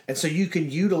 Right. And so you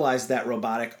can utilize that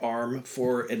robotic arm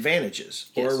for advantages,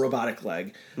 or a robotic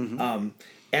leg. Mm-hmm.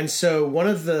 And so one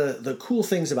of the cool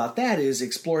things about that is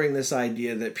exploring this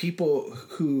idea that people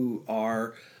who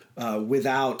are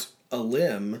without a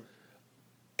limb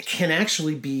can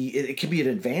actually it can be an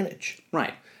advantage.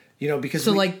 Right. Because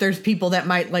there's people that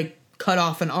might cut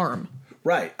off an arm.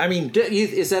 Right. I mean,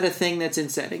 is that a thing that's in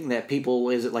setting that people,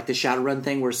 is it like the Shadowrun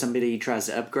thing where somebody tries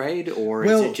to upgrade, or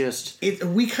is it just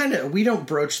we don't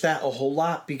broach that a whole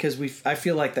lot because I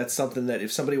feel like that's something that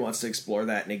if somebody wants to explore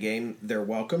that in a game, they're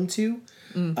welcome to.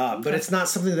 But it's not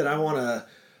something that I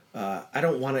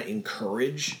don't want to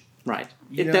encourage. Right.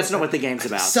 That's not what the game's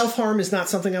about. Self-harm is not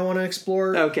something I want to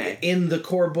explore in the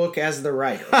core book as the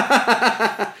writer.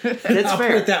 That's I'll fair.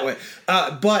 put it that way.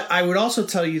 But I would also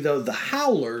tell you, though, the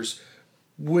Howlers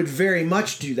would very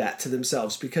much do that to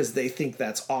themselves because they think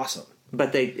that's awesome.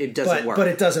 But it doesn't work. But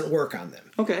it doesn't work on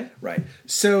them. Okay. Right.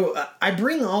 So I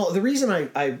bring the reason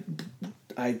I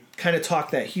kind of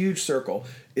talk that huge circle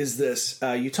is this.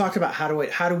 You talk about how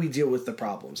do we deal with the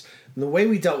problems. And the way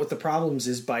we dealt with the problems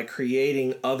is by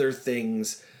creating other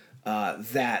things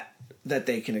that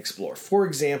they can explore. For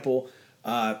example,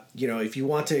 if you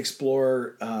want to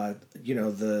explore,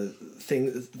 the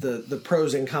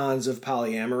pros and cons of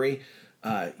polyamory,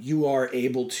 you are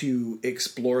able to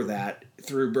explore that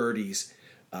through birdies.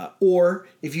 Or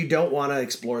if you don't want to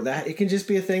explore that, it can just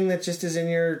be a thing that just is in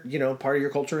your, part of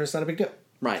your culture and it's not a big deal.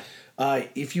 Right.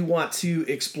 If you want to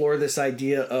explore this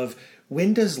idea of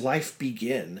when does life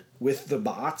begin with the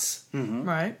bots? Mm-hmm.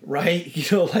 Right.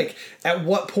 Right? At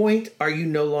what point are you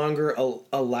no longer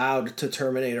allowed to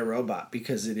terminate a robot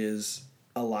because it is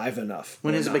alive enough?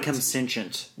 When does it become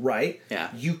sentient? Right? Yeah.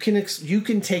 You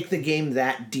can take the game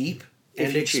that deep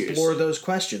and explore those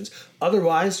questions.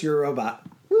 Otherwise, you're a robot.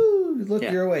 Woo! Look,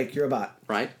 you're awake. You're a bot.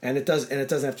 Right. And it doesn't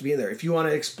have to be in there. If you want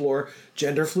to explore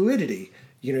gender fluidity,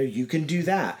 you can do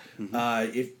that.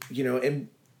 Mm-hmm. And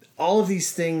all of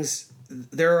these things.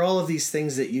 There are all of these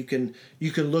things that you can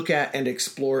look at and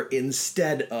explore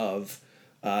instead of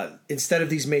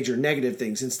these major negative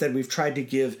things. Instead, we've tried to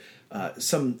give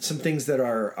some things that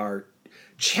are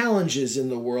challenges in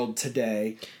the world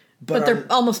today. But they're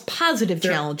almost positive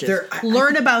challenges.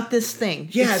 Learn about this thing.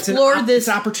 Yeah, explore it's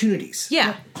opportunities.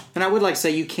 Yeah. And I would like to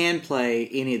say you can play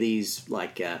any of these,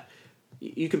 like,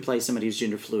 you can play somebody who's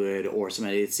gender fluid or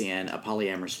somebody that's in a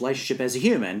polyamorous relationship as a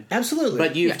human. Absolutely.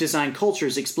 But you've designed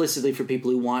cultures explicitly for people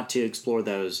who want to explore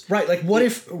those. Right, like what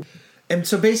if... And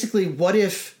so basically, what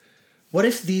if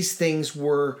these things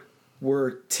were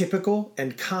typical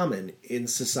and common in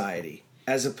society?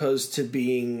 As opposed to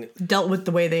being dealt with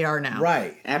the way they are now.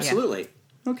 Right. Absolutely.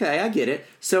 Yeah. Okay, I get it.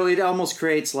 So it almost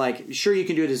creates like, sure, you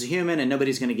can do it as a human and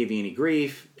nobody's going to give you any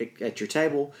grief at your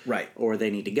table. Right. Or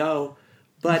they need to go.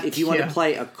 But if you want to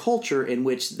play a culture in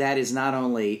which that is not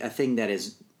only a thing that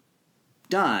is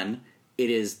done, it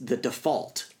is the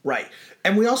default. Right.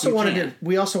 And we also wanted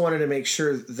to make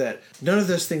sure that none of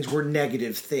those things were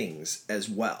negative things as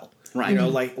well. Right. You know,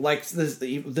 like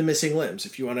the missing limbs.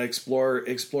 If you want to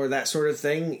explore that sort of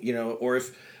thing, you know, or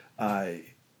if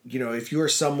if you're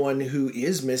someone who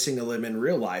is missing a limb in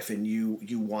real life and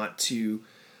you want to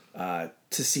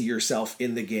see yourself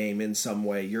in the game in some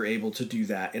way, you're able to do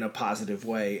that in a positive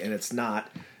way, and it's not,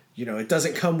 you know, it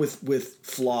doesn't come with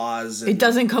flaws. And it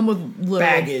doesn't come with little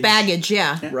baggage.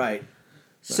 Yeah. Right.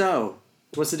 So,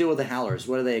 what's the deal with the Howlers?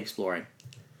 What are they exploring?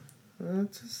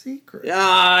 It's a secret.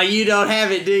 You don't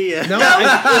have it, do you? No,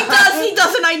 he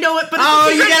doesn't. I know it, but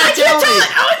it's you gotta tell me.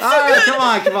 Oh, it's so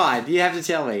good. Come on. You have to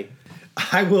tell me.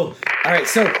 I will. All right,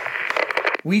 so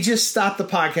we just stopped the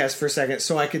podcast for a second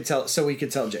so we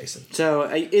could tell Jason. So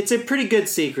it's a pretty good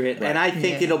secret, right. And I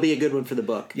think it'll be a good one for the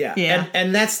book. Yeah.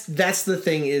 And that's the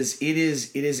thing is it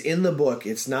is in the book.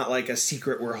 It's not like a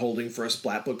secret we're holding for a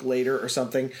splat book later or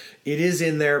something. It is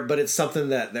in there, but it's something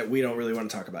that we don't really want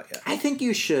to talk about yet. I think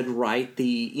you should write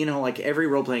like every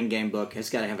role-playing game book has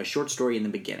got to have a short story in the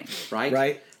beginning, right?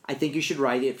 Right. I think you should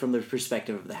write it from the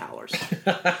perspective of the Howlers.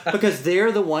 Because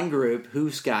they're the one group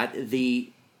who's got the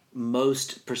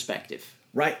most perspective.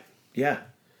 Right. Yeah.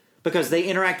 Because they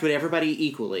interact with everybody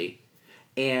equally,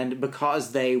 and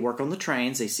because they work on the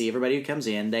trains, they see everybody who comes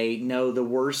in, they know the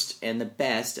worst and the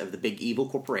best of the big evil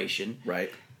corporation. Right.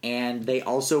 And they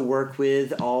also work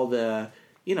with all the,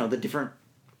 the different,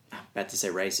 I'm about to say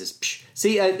races. Psh.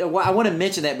 See, I want to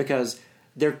mention that because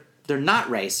they're not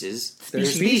races, they're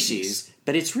species.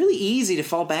 But it's really easy to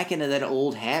fall back into that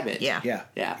old habit. Yeah.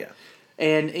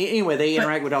 And anyway, they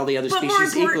interact with all the other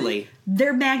species equally.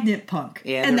 They're magnet punk,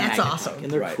 and that's awesome. Punk,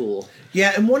 and they're cool.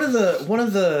 Yeah, and one of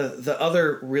the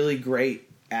other really great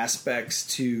aspects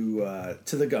to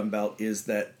the Gunbelt is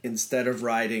that instead of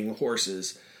riding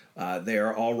horses, they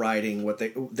are all riding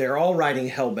they're all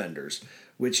riding Hellbenders,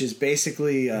 which is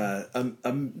basically a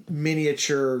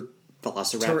miniature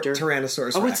Velociraptor,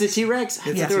 Tyrannosaurus. Oh, it's a T-Rex.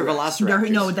 I thought they were Velociraptors.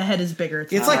 No, the head is bigger.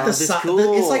 It's like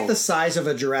it's like the size of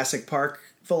a Jurassic Park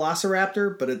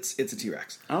Velociraptor, but it's a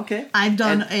T-Rex. Okay. I've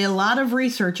done a lot of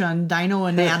research on dino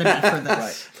anatomy for this.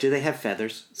 Right. Do they have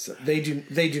feathers? So they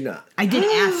do not. I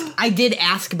did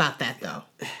ask about that though.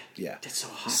 Yeah. It's so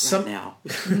hot right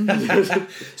now.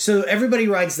 So everybody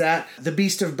rides that. The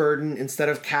Beast of Burden, instead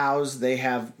of cows, they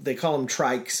call them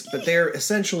trikes, but they're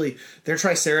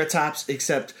Triceratops,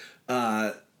 except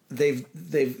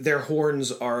their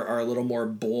horns are a little more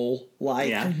bull-like.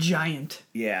 Yeah. They're giant.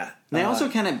 Yeah. And they also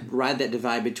kind of ride that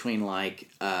divide between like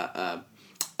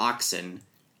oxen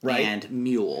and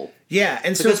mule. Yeah,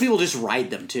 and because people just ride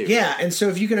them too. Yeah, and so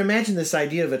if you can imagine this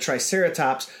idea of a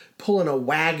Triceratops pulling a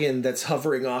wagon that's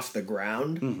hovering off the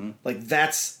ground, like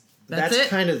that's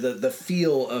kind of the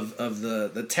feel of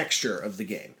the texture of the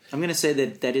game. I'm going to say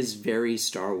that is very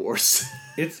Star Wars.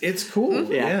 It's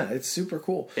cool. Yeah, it's super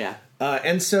cool. Yeah.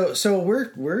 And so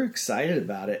we're excited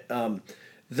about it.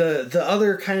 The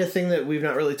other kind of thing that we've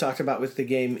not really talked about with the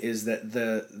game is that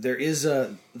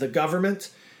the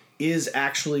government is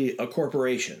actually a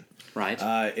corporation. Right.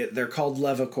 They're called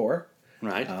Levacor.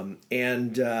 Right.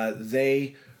 And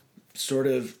they sort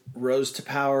of rose to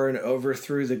power and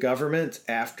overthrew the government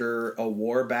after a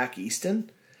war back easton.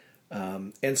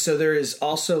 And so there is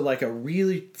also like a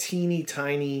really teeny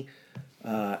tiny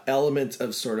element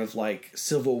of sort of like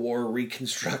Civil War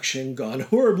reconstruction gone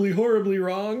horribly, horribly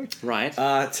wrong. Right.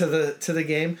 To the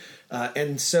game.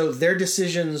 And so their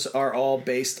decisions are all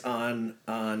based on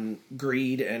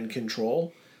greed and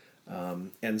control.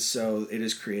 And so it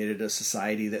has created a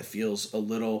society that feels a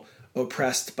little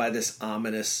oppressed by this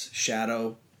ominous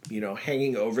shadow,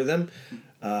 hanging over them.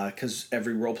 Because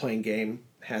every role-playing game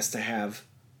has to have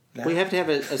that. We have to have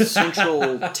a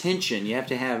central tension. You have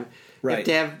to have. Right. You have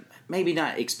to have maybe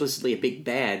not explicitly a big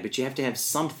bad, but you have to have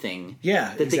something.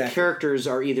 Yeah, that the characters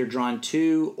are either drawn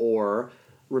to or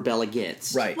rebel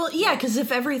against. Right. Well, yeah, because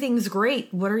if everything's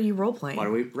great, what are you role playing? What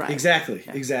are we? Right. Exactly.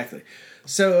 Yeah. Exactly.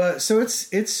 So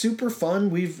it's super fun.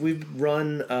 We've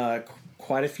run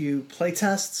quite a few play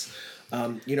tests.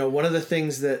 One of the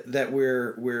things that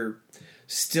we're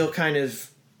still kind of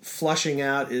flushing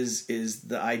out is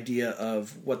the idea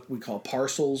of what we call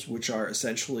parcels, which are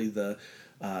essentially the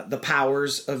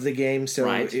powers of the game. So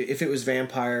if it was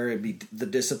vampire, it'd be the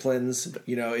disciplines.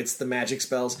 It's the magic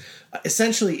spells.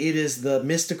 Essentially, it is the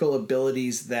mystical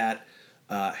abilities that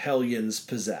Hellions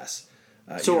possess.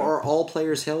 Are all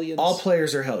players Hellions? All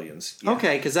players are Hellions. Yeah.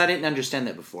 Okay, because I didn't understand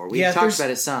that before. We talked about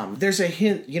it some. There's a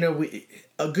hint.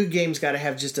 A good game's got to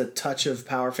have just a touch of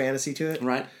power fantasy to it.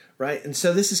 Right. Right. And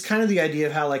so this is kind of the idea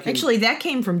of how Actually, that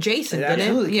came from Jason, didn't it?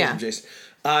 Absolutely came from Jason.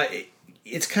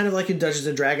 It's kind of like in Dungeons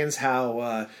and Dragons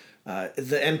how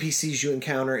the NPCs you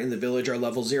encounter in the village are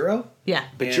level 0. Yeah.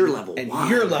 But you're level 1. And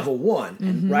you're level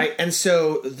 1, right? And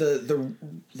so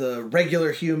the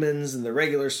regular humans and the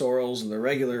regular sorrels and the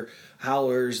regular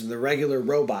howlers and the regular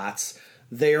robots,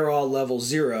 they are all level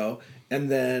 0. And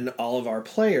then all of our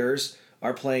players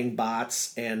are playing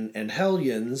bots and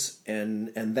Hellions,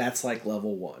 and that's like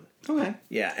level 1. Okay.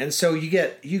 Yeah, and so you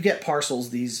get parcels,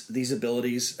 these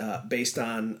abilities based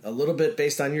on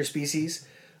your species.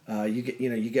 You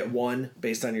get 1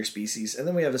 based on your species, and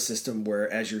then we have a system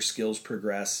where as your skills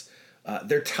progress,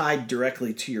 they're tied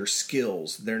directly to your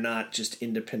skills. They're not just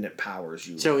independent powers.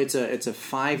 So it's a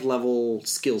 5-level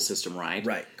skill system, right?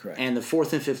 Right, correct. And the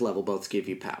 4th and 5th level both give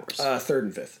you powers. 3rd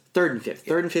and 5th. 3rd and 5th.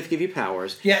 3rd and 5th give you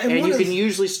powers. Yeah, and you can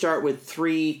usually start with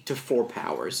 3 to 4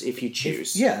 powers if you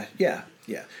choose. Yeah.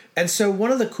 And so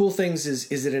one of the cool things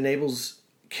is it enables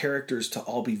characters to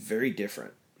all be very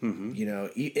different.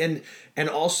 Mm-hmm. And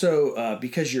also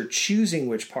because you're choosing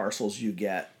which parcels you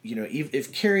get.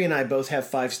 If Carrie and I both have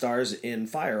 5 stars in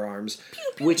firearms,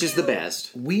 which is the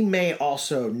best, we may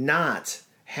also not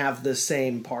have the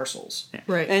same parcels. Yeah.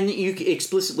 Right. And you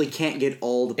explicitly can't get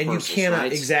all the parcels, and you cannot,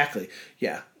 right? exactly.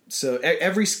 Yeah. So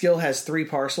every skill has 3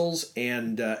 parcels,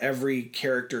 and every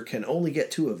character can only get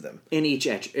 2 of them in each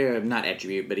not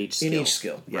attribute, but each skill. In each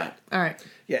skill. Yeah. Right. All right.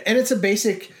 Yeah, and it's a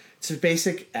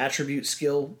basic attribute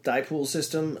skill die pool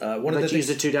system. But use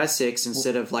a 2-6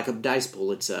 instead of like a dice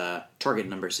pool. It's a target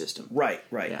number system. Right.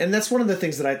 Yeah. And that's one of the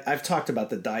things that I've talked about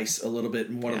the dice a little bit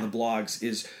in one of the blogs.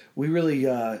 Is we really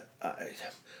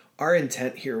our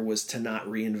intent here was to not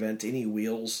reinvent any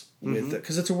wheels with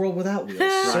because it's a world without wheels,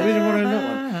 so we didn't want to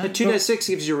invent one. The 2-6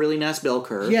 gives you a really nice bell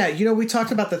curve. Yeah, we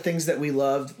talked about the things that we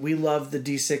loved. We loved the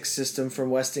D6 system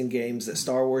from West End Games that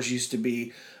Star Wars used to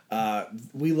be.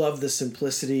 We love the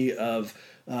simplicity of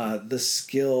the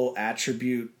skill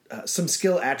attribute, some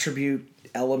skill attribute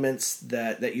elements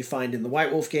that you find in the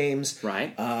White Wolf games.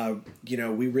 Right.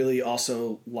 We really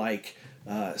also like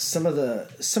some of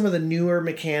the newer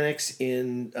mechanics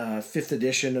in 5th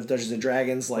edition of Dungeons and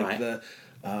Dragons, like the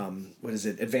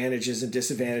advantages and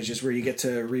disadvantages, where you get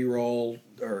to re-roll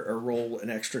or roll an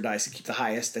extra dice and keep the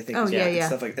highest, I think. Oh, yeah.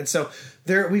 Stuff like that. And so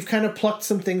we've kind of plucked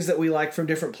some things that we like from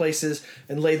different places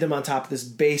and laid them on top of this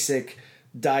basic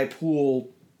die pool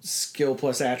skill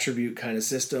plus attribute kind of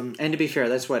system. And to be fair,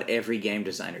 that's what every game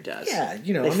designer does. Yeah,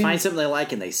 they find something they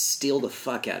like and they steal the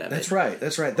fuck out of it. That's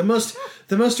right. The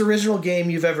most original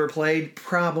game you've ever played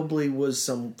probably was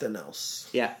something else.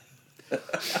 Yeah.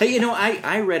 Hey,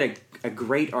 I read a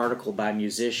great article by a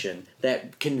musician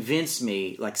that convinced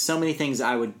me, like, so many things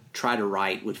I would try to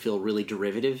write would feel really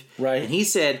derivative. Right. And he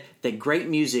said that great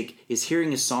music is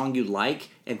hearing a song you like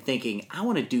and thinking, I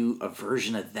want to do a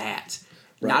version of that.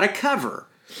 Right. Not a cover.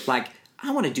 Like,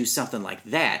 I want to do something like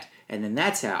that. And then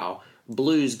that's how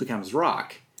blues becomes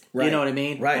rock. Right. You know what I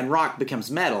mean? Right. And rock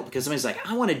becomes metal because somebody's like,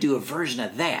 I want to do a version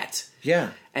of that.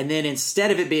 Yeah. And then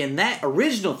instead of it being that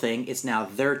original thing, it's now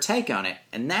their take on it.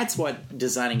 And that's what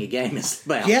designing a game is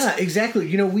about. Yeah, exactly.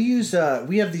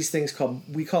 We have these things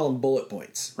we call them bullet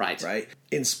points. Right. Right.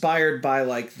 Inspired by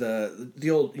like the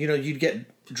old, you'd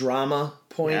get drama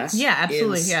points. Yes. Yeah,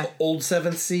 absolutely. In old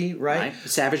 7th Sea, right?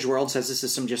 Savage Worlds has a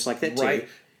system just like that too. Right.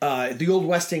 The old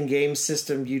West End Games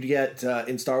system, you'd get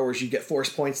in Star Wars, you'd get force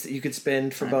points that you could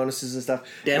spend for bonuses and stuff.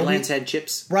 Deadlands had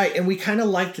chips. Right, and we kind of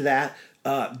liked that.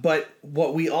 But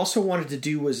what we also wanted to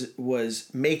do was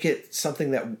make it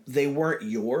something that they weren't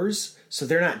yours, so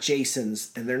they're not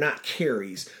Jason's and they're not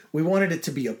Carrie's. We wanted it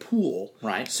to be a pool,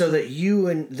 right? So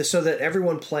that so that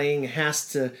everyone playing has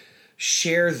to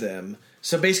share them.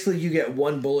 So basically, you get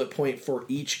 1 bullet point for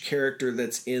each character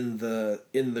that's in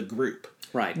the group.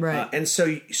 Right. And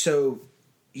so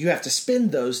you have to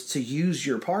spend those to use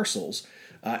your parcels.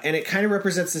 And it kind of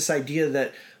represents this idea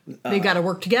that they got to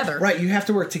work together. Right, you have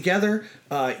to work together.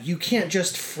 You can't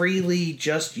just freely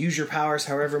just use your powers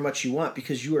however much you want,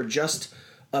 because you are just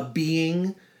a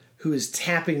being who is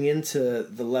tapping into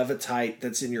the levitite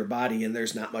that's in your body, and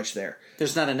there's not much there.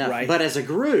 There's not enough. Right? But as a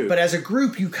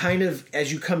group, you kind of,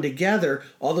 as you come together,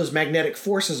 all those magnetic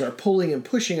forces are pulling and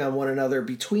pushing on one another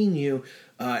between you,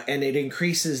 and it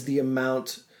increases the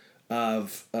amount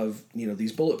of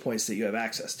these bullet points that you have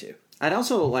access to. I'd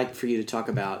also like for you to talk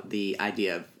about the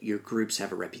idea of your groups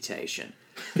have a reputation,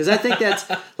 because I think that's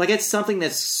it's something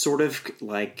that's sort of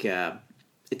like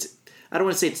it's. I don't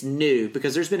want to say it's new,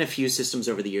 because there's been a few systems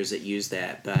over the years that use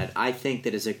that, but I think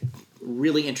that is a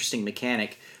really interesting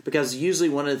mechanic, because usually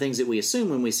one of the things that we assume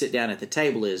when we sit down at the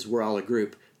table is we're all a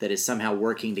group that is somehow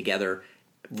working together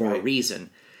for a reason.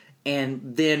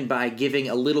 And then by giving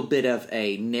a little bit of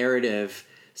a narrative,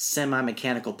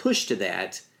 semi-mechanical push to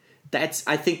that,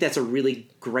 I think that's a really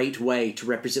great way to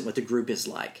represent what the group is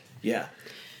like. Yeah.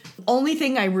 Only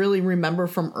thing I really remember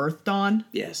from Earth Dawn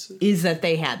is that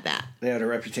they had that. They had a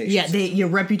reputation. Yeah, your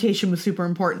reputation was super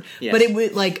important. Yes. But it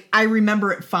was I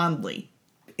remember it fondly.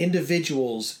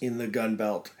 Individuals in the gun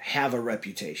belt have a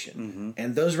reputation,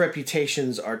 and those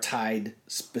reputations are tied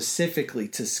specifically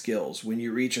to skills. When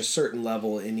you reach a certain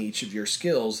level in each of your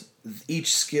skills,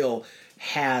 each skill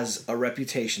has a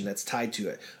reputation that's tied to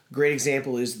it. A great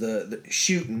example is the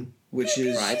shooting, which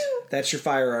is that's your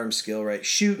firearm skill, right?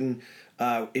 Shooting.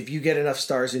 If you get enough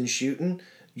stars in shooting,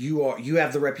 you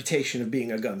have the reputation of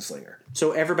being a gunslinger.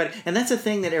 So everybody, and that's a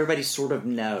thing that everybody sort of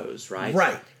knows, right?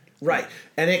 Right.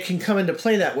 And it can come into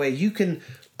play that way. You can,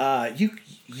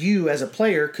 you as a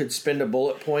player could spend a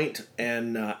bullet point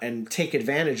and take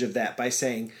advantage of that by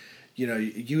saying,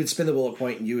 you would spend the bullet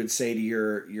point and you would say to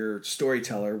your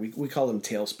storyteller, we call them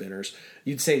tail spinners.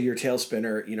 You'd say to your tail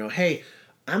spinner, hey,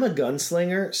 I'm a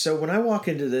gunslinger, so when I walk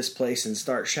into this place and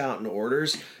start shouting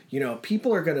orders,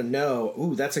 people are going to know,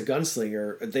 ooh, that's a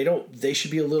gunslinger. They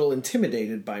should be a little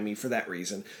intimidated by me for that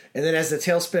reason. And then as the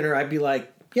tail spinner, I'd be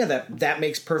like, yeah, that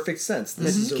makes perfect sense.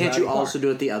 This is a Can't you rowdy also bar.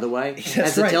 do it the other way? That's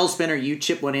As a right. tail spinner, you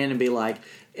chip one in and be like,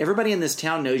 everybody in this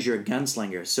town knows you're a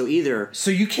gunslinger, so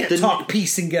you can't talk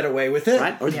peace and get away with it.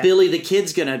 Right? Or Billy the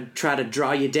Kid's going to try to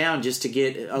draw you down just to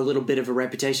get a little bit of a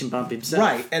reputation bump himself.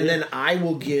 Right, and then I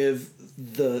will give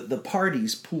the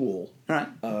party's pool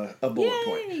a bullet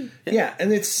point. Yeah,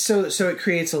 and it's so it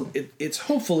creates it's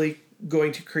hopefully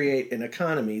going to create an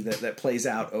economy that plays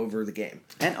out over the game.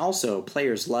 And also,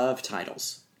 players love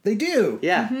titles. They do.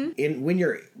 Yeah. When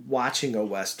you're watching a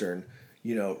Western,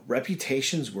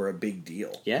 reputations were a big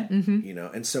deal. Yeah.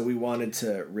 And so we wanted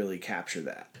to really capture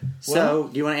that. So,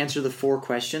 do you want to answer the 4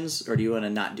 questions, or do you want to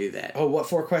not do that? Oh, what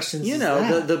 4 questions?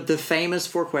 That? the famous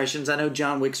 4 questions. I know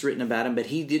John Wick's written about them, but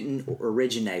he didn't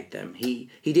originate them. He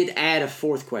did add a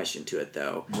 4th question to it,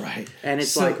 though. Right. And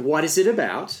it's what is it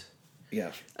about?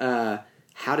 Yeah.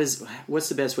 What's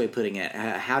the best way of putting it?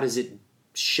 How does it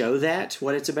show that,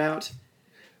 what it's about?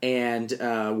 And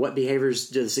what behaviors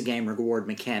does the game reward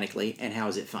mechanically, and how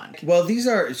is it fun? Well, these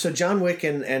are John Wick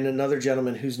and another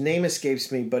gentleman whose name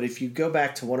escapes me. But if you go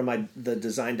back to one of the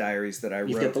design diaries that I wrote,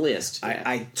 you've got the list.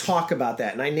 I talk about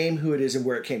that and I name who it is and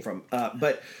where it came from.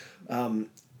 But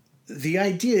the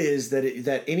idea is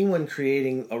that anyone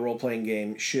creating a role playing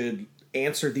game should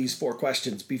answer these 4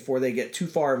 questions before they get too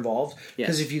far involved.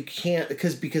 Because if you can't,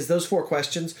 because those 4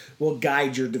 questions will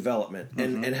guide your development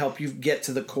and help you get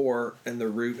to the core and the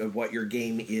root of what your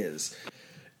game is.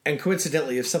 And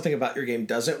coincidentally, if something about your game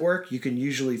doesn't work, you can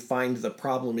usually find the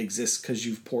problem exists because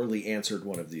you've poorly answered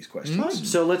one of these questions.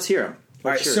 So let's hear them.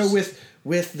 All right. So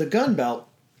with the gun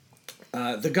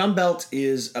belt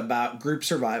is about group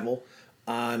survival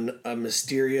on a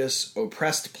mysterious,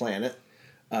 oppressed planet.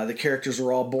 The characters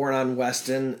are all born on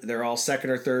Weston. They're all 2nd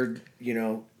or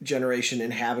 3rd, generation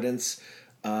inhabitants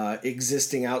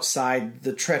existing outside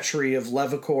the treachery of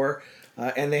Levicor.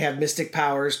 And they have mystic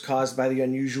powers caused by the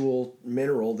unusual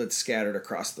mineral that's scattered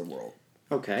across the world.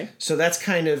 Okay. So that's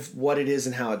kind of what it is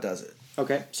and how it does it.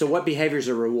 Okay. So what behaviors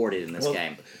are rewarded in this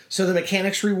game? So the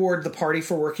mechanics reward the party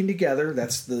for working together.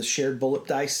 That's the shared bullet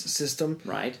dice system.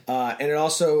 Right. And it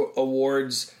also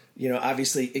awards...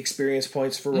 obviously experience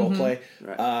points for roleplay,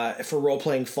 for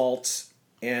role-playing faults,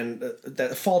 and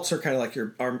that faults are kind of like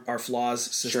our flaws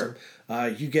system. Sure.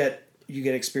 You get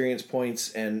experience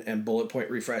points and bullet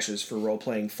point refreshes for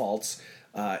role-playing faults,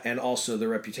 and also the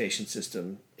reputation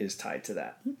system is tied to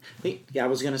that. Yeah, I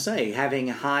was going to say, having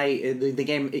the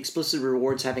game explicitly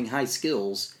rewards having high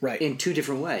skills in 2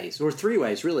 different ways, or 3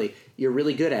 ways, really. You're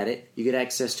really good at it, you get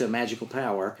access to a magical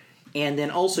power, and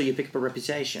then also you pick up a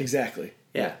reputation. Exactly.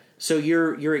 Yeah. So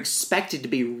you're expected to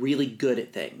be really good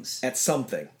at things. At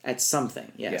something. At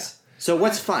something, yes. Yeah. So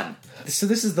what's fun? So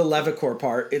this is the Levicore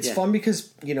part. It's fun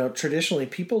because, traditionally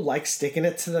people like sticking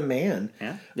it to the man.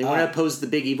 Yeah. They want to oppose the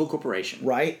big evil corporation.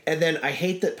 Right. And then I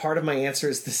hate that part of my answer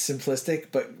is this simplistic,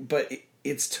 but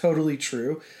it's totally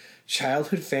true.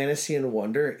 Childhood fantasy and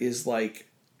wonder is like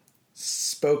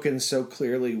spoken so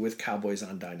clearly with Cowboys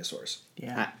on Dinosaurs.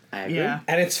 Yeah. I agree. Yeah.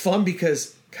 And it's fun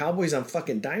because Cowboys on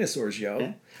fucking dinosaurs, yo.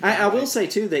 Yeah. I will say,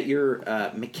 too, that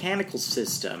your mechanical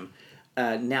system...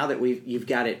 now that you've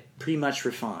got it pretty much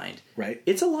refined, right?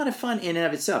 It's a lot of fun in and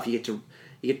of itself. You get to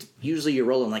usually you're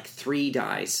rolling like 3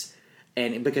 dice,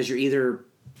 and because you're either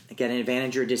get an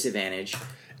advantage or a disadvantage.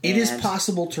 It is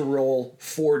possible to roll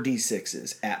 4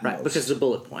 d6s at most because it's a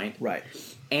bullet point, right?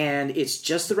 And it's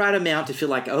just the right amount to feel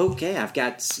like okay, I've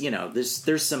got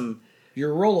there's some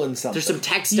you're rolling something. There's some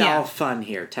tactile fun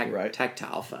here,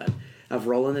 tactile fun of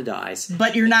rolling the dice,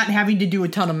 but you're not having to do a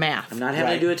ton of math. I'm not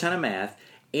having to do a ton of math.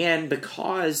 And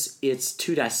because it's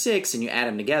 2 dice 6 and you add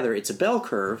them together, it's a bell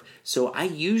curve. So I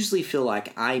usually feel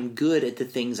like I'm good at the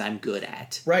things I'm good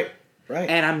at. Right.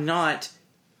 And I'm not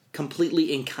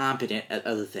completely incompetent at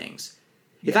other things.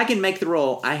 Yeah. If I can make the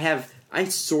roll, I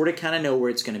sort of kind of know where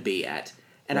it's going to be at.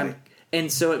 And and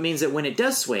so it means that when it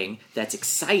does swing, that's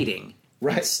exciting.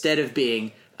 Right. Instead of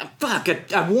being, fuck,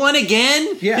 I won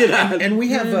again? Yeah, and we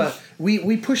have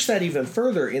we push that even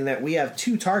further in that we have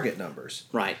 2 target numbers.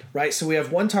 Right. So we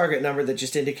have one target number that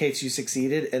just indicates you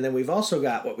succeeded, and then we've also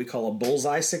got what we call a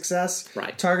bullseye success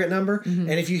target number. Mm-hmm.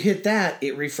 And if you hit that,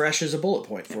 it refreshes a bullet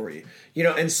point for you.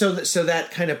 And so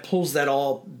that kind of pulls that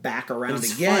all back around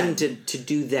it's again. It's fun to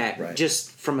do that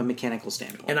just from a mechanical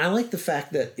standpoint. And I like the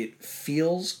fact that it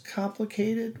feels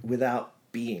complicated without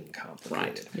being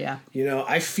complicated. Right. Yeah.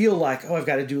 I feel like, I've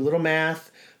got to do a little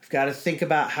math. I've got to think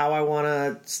about how I want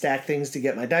to stack things to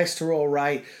get my dice to roll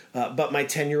right. But my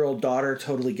 10-year-old daughter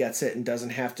totally gets it and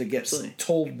doesn't have to get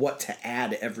told what to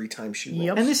add every time she rolls.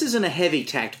 Yep. And this isn't a heavy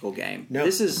tactical game. No.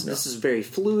 This is very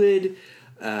fluid,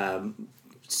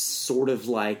 sort of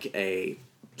like a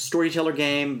storyteller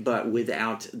game, but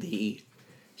without the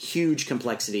huge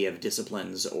complexity of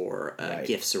disciplines or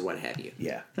gifts or what have you.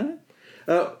 Yeah. Huh?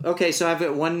 Okay, so I've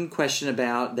got one question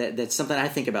about that. That's something I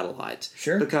think about a lot.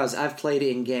 Sure. Because I've played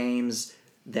in games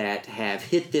that have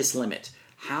hit this limit.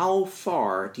 How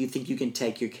far do you think you can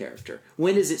take your character?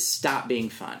 When does it stop being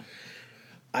fun?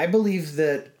 I believe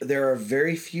that there are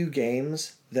very few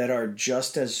games that are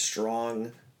just as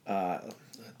strong,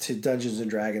 to Dungeons and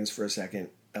Dragons for a second,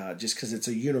 just because it's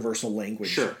a universal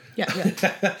language. Sure.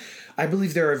 Yeah. I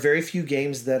believe there are very few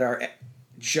games that are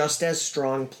just as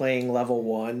strong playing level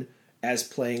 1 as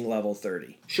playing level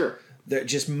 30. Sure.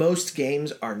 Just most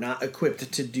games are not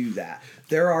equipped to do that.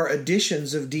 There are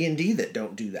editions of D&D that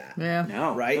don't do that. Yeah.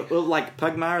 No. Right? Well, like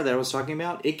Pugmire that I was talking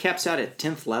about, it caps out at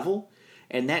 10th level,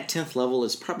 and that 10th level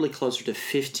is probably closer to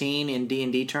 15 in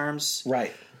D&D terms.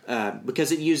 Right.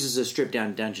 Because it uses a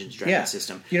stripped-down Dungeons & Dragons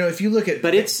system. If you look at...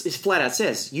 But it's flat out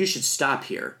says, you should stop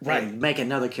here and make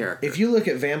another character. If you look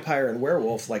at Vampire and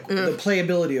Werewolf, the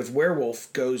playability of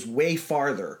Werewolf goes way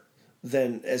farther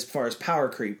than as far as power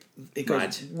creep. It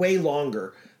goes way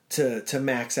longer to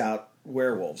max out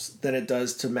werewolves than it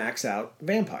does to max out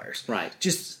vampires. Right.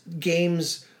 Just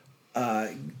games...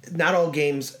 not all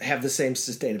games have the same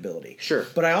sustainability. Sure.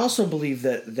 But I also believe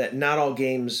that not all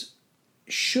games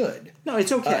should. No,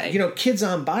 it's okay. Kids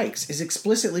on Bikes is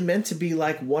explicitly meant to be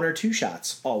like 1 or 2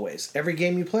 shots always. Every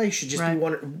game you play should just be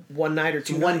one night or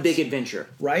 2 nights. One big adventure.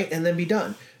 Right? And then be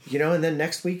done. And then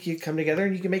next week you come together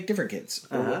and you can make different kids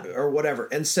or whatever.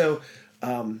 And so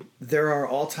there are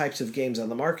all types of games on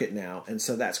the market now, and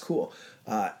so that's cool.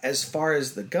 As far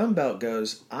as the gun belt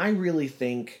goes, I really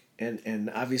think, and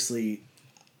obviously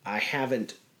I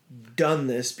haven't done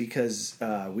this because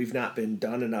we've not been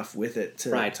done enough with it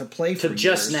to play for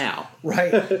just years. now.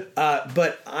 Right.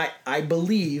 But I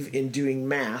believe in doing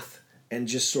math and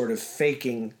just sort of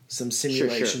faking some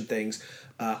simulation things.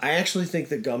 I actually think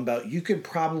the gun belt you could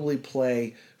probably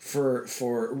play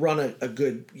for run a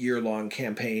good year-long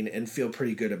campaign and feel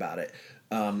pretty good about it.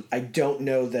 I don't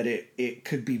know that it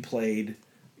could be played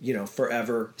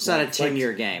forever. It's not a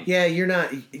 10-year game. Yeah, you're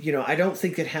not. I don't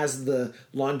think it has the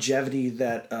longevity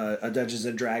that a Dungeons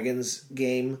and Dragons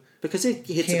game because it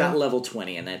hits about level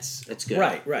 20, and that's good.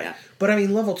 Right. Yeah. But I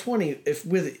mean, level 20, if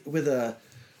you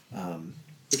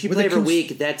play every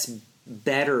week, that's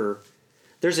better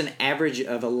there's an average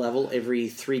of a level every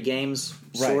 3 games,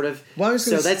 sort of. Well,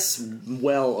 that's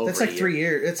well over. That's like 3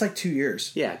 years. It's like 2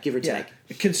 years. Yeah, give or take.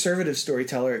 A conservative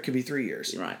storyteller, it could be 3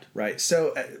 years. Right.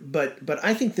 So, but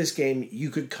I think this game you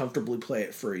could comfortably play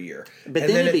it for a year. But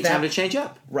then it'd be time to change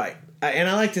up. Right. And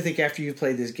I like to think after you've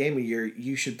played this game a year,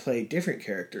 you should play different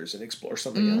characters and explore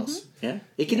something else. Yeah,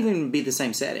 it could even be the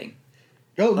same setting.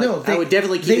 Oh no! I would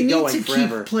definitely keep it going forever. They need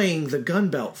to keep playing the gun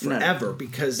belt forever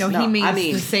because he means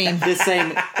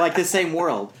the same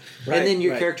world, right, and then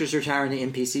your characters retire in the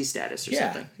NPC status or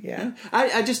something. Yeah.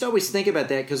 I just always think about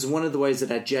that because one of the ways that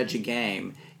I judge a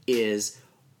game is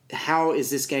how is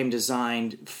this game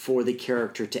designed for the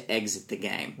character to exit the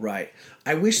game. Right.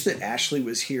 I wish that Ashley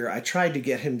was here. I tried to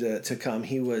get him to come.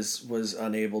 He was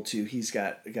unable to. He's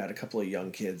got a couple of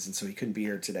young kids, and so he couldn't be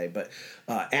here today. But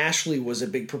Ashley was a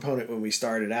big proponent when we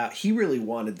started out. He really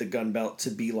wanted the gun belt to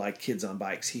be like Kids on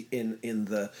Bikes. He in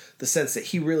the sense that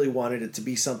he really wanted it to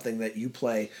be something that you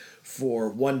play for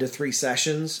 1 to 3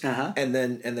 sessions, and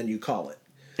then you call it.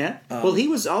 Yeah. Well, he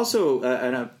was also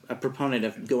a proponent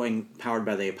of going powered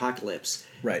by the apocalypse,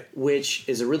 right? Which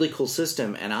is a really cool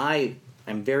system, and I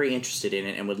am very interested in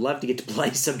it and would love to get to play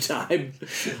sometime.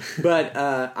 But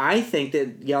I think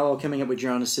that y'all coming up with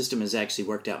your own system has actually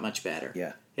worked out much better.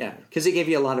 Yeah. Yeah, because it gave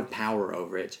you a lot of power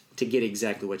over it to get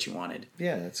exactly what you wanted.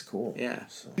 Yeah, that's cool. Yeah.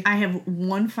 So. I have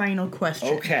one final question.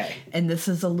 Okay. And this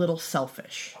is a little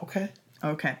selfish. Okay.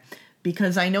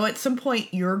 Because I know at some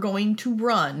point you're going to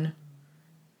run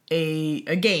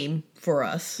a game for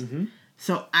us. Mm-hmm.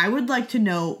 So I would like to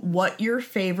know what your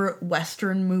favorite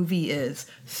Western movie is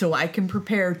so I can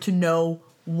prepare to know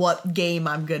what game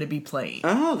I'm going to be playing.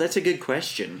 Oh, that's a good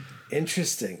question.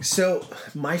 Interesting. So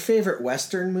my favorite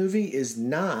Western movie is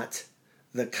not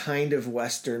the kind of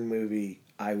Western movie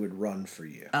I would run for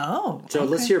you. Oh. So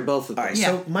let's hear both of them. All right,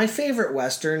 so my favorite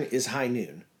Western is High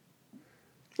Noon.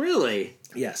 Really?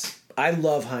 Yes. I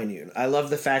love High Noon. I love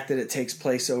the fact that it takes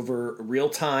place over real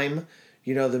time.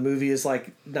 You know, the movie is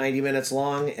like 90 minutes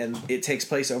long, and it takes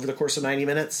place over the course of 90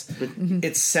 minutes. Mm-hmm.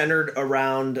 It's centered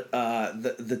around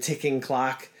the ticking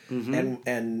clock, mm-hmm.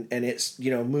 and it's,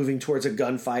 you know, moving towards a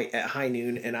gunfight at high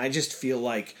noon. And I just feel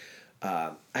like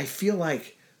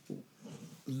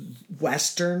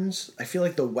Westerns. I feel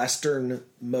like the Western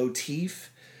motif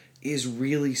is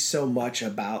really so much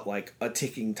about like a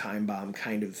ticking time bomb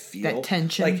kind of feel. That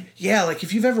tension. Like, yeah, like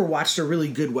if you've ever watched a really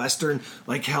good Western,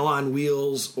 like Hell on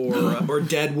Wheels or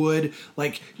Deadwood,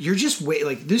 like you're just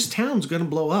like this town's going to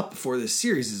blow up before this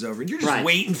series is over. You're just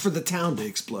waiting for the town to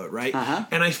explode, right? Uh-huh.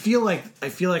 And I feel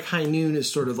like High Noon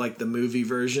is sort of like the movie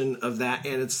version of that,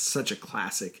 and it's such a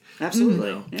classic. Absolutely.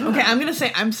 Mm-hmm. Yeah. Okay, I'm going to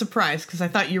say I'm surprised because I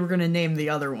thought you were going to name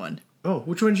the other one. Oh,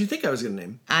 which one did you think I was going to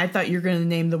name? I thought you were going to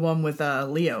name the one with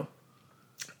Leo.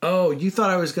 Oh, you thought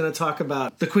I was going to talk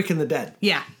about The Quick and the Dead.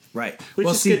 Yeah. Right. Which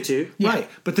is good too. Right. Yeah.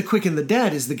 But The Quick and the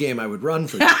Dead is the game I would run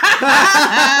for you.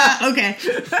 Okay.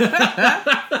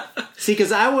 See,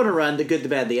 because I want to run The Good, the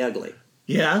Bad, the Ugly.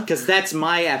 Yeah. Because that's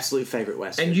my absolute favorite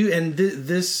Western. And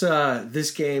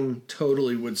this game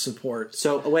totally would support.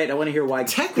 So, wait, I want to hear why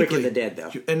Quick and the Dead,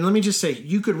 though. And let me just say,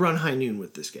 you could run High Noon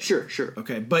with this game. Sure.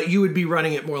 Okay, but you would be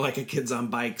running it more like a Kids on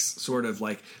Bikes, sort of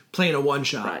like playing a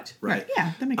one-shot. Right.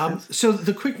 Yeah, that makes sense. So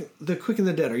the Quick and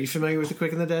the Dead, are you familiar with The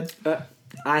Quick and the Dead?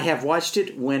 I have watched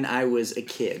it when I was a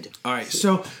kid. All right,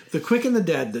 so The Quick and the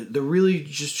Dead, the really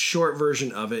just short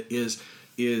version of it is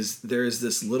there is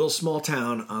this little small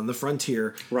town on the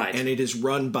frontier, right? And it is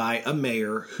run by a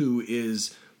mayor who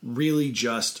is really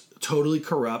just totally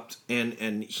corrupt,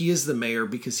 and he is the mayor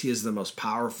because he is the most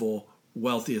powerful,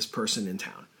 wealthiest person in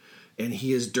town, and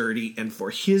he is dirty, and for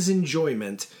his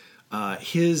enjoyment,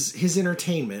 his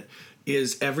entertainment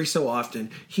is every so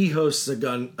often he hosts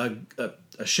a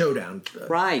showdown.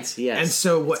 Right, yes. And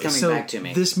so back to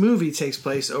me. This movie takes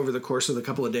place over the course of the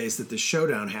couple of days that this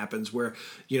showdown happens, where,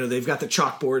 you know, they've got the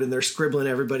chalkboard and they're scribbling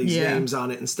everybody's names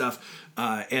on it and stuff.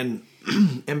 And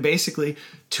basically,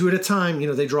 2 at a time, you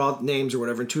know, they draw names or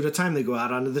whatever, and 2 at a time they go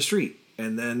out onto the street.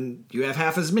 And then you have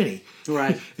half as many.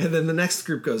 Right. And then the next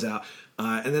group goes out.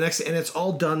 And it's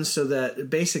all done so that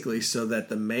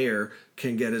the mayor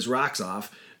can get his rocks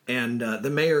off. And the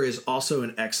mayor is also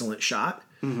an excellent shot.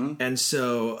 Mm-hmm. And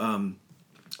so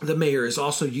the mayor is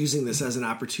also using this as an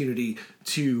opportunity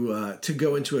to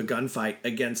go into a gunfight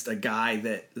against a guy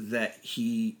that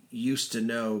he used to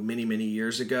know many, many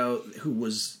years ago who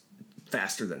was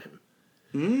faster than him.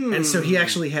 Mm. And so he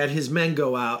actually had his men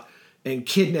go out and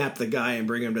kidnap the guy and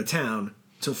bring him to town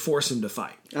to force him to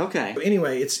fight. Okay. But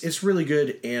anyway, it's really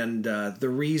good, and the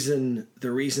reason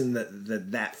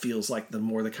that feels like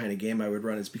the kind of game I would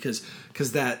run is because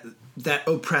that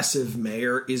oppressive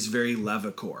mayor is very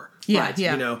Levacore. Yeah, Right.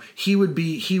 yeah. You know, he would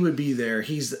be there.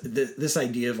 He's this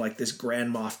idea of like this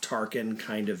Grand Moff Tarkin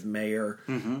kind of mayor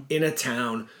in a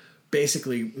town,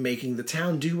 basically making the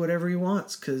town do whatever he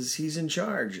wants because he's in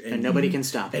charge, And nobody can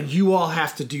stop him. And you all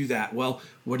have to do that. Well,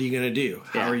 what are you going to do?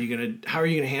 How Yeah. are you going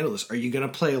to handle this? Are you going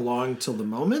to play along till the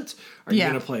moment? Are you Yeah.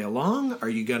 going to play along? Are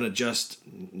you going to just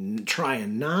try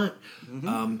and not?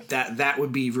 That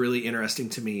would be really interesting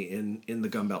to me in the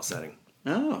Gunbelt setting.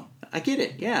 Oh, I get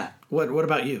it. Yeah. What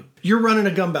about you? You're running a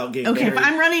Gunbelt game. Okay, Mary. if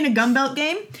I'm running a Gunbelt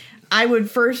game, I would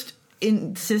first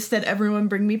insist that everyone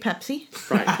bring me Pepsi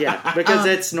Right. Yeah. Because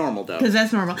that's normal, though. because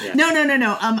that's normal. Yeah.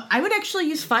 No. I would actually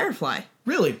use Firefly.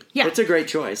 Really? Yeah. It's a great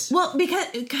choice. Well, because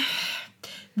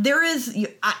there is,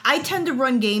 I tend to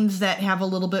run games that have a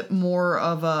little bit more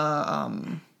of a,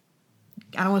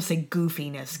 I don't want to say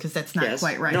goofiness because that's not Yes.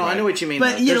 quite right. No, I know what you mean.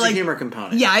 But There's you know, a like humor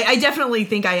component. Yeah, I definitely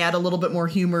think I add a little bit more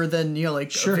humor than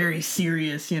like a very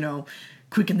serious,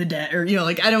 Quick and the Dead, or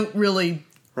like I don't really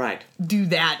Right. do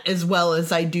that as well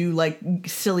as I do like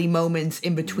silly moments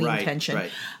in between Right, tension.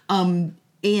 right.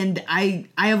 And I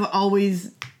have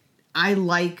always I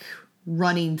like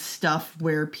running stuff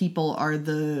where people are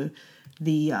the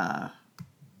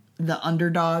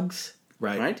underdogs,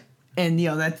 Right. and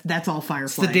that's all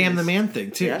Firefly. The damn the is. man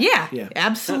thing too. Yeah. Yeah,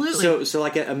 absolutely. So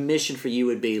like a mission for you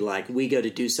would be like we go to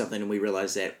do something and we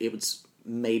realize that it was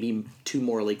maybe too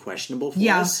morally questionable for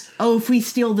us. Oh, if we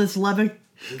steal this levitite.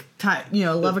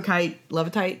 Levitite.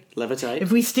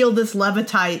 If we steal this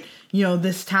levitite,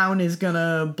 this town is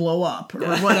gonna blow up or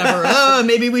whatever. Oh,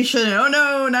 maybe we shouldn't. Oh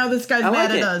no, now this guy's I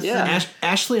mad like at it, us. yeah.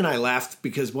 Ashley and I laughed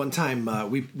because one time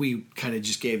we kind of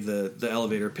just gave the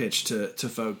elevator pitch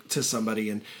to somebody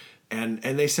and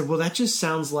they said, well, that just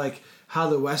sounds like how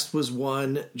the West was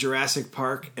won, Jurassic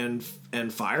Park and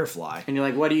Firefly. And you're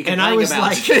like, what are you And complaining I was about?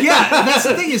 like, yeah, that's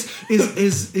the thing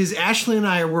is Ashley and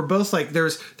I were both like,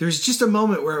 there's just a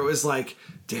moment where it was like,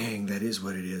 dang, that is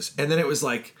what it is. And then it was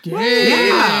like,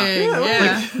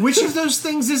 Yeah. like, which of those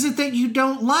things is it that you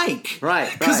don't like? Right,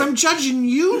 Because right. I'm judging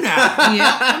you now.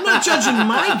 Yeah. I'm not judging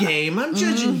my game. I'm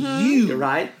judging you.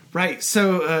 Right. Right.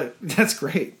 So that's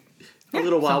great. A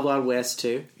little Wild Wild West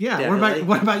too. Yeah. Definitely.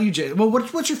 What about you, Jay? Well,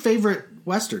 what's your favorite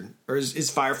Western? Or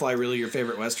is Firefly really your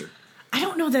favorite Western? I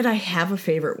don't know that I have a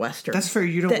favorite Western. That's fair.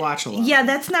 You don't watch a lot. Yeah,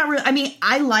 that's not real. I mean,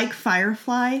 I like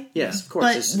Firefly. Yes, of course.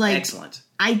 But, It's like, excellent.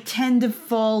 I tend to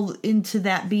fall into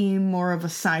that being more of a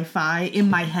sci-fi in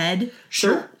my head.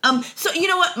 Sure. So you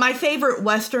know what? My favorite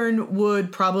Western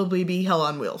would probably be Hell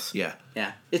on Wheels. Yeah.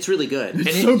 Yeah, it's really good.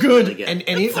 It's so good. Really good. And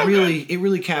it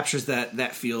really captures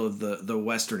that feel of the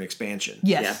Western expansion.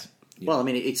 Yes. Yeah. Well, I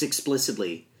mean, it's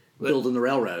explicitly building the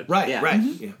railroad. Right. Yeah. Right.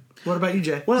 Yeah. What about you,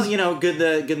 Jay? Well, Good,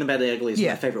 the Bad, the Ugly is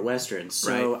Yeah. my favorite Western.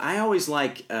 So Right. I always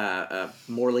like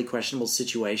morally questionable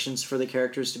situations for the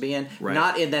characters to be in. Right.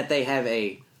 Not in that they have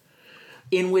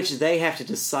in which they have to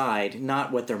decide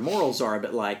not what their morals are,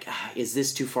 but like, is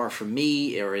this too far from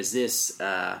me, or is this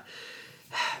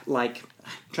like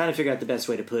trying to figure out the best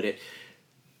way to put it.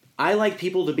 I like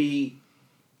people to be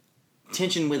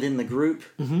tension within the group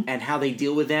and how they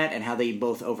deal with that and how they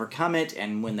both overcome it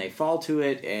and when they fall to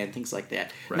it and things like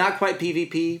that. Right. Not quite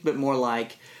PvP, but more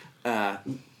like,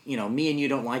 me and you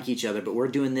don't like each other, but we're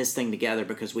doing this thing together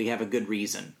because we have a good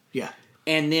reason. Yeah.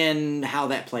 And then how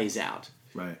that plays out.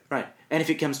 Right. Right. And if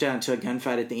it comes down to a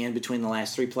gunfight at the end between the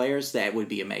last three players, that would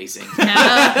be amazing.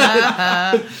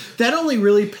 That only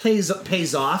really pays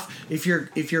off if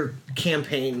your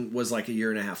campaign was like a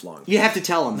year and a half long. You have to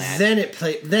tell them that. Then it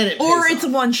Or pays it's a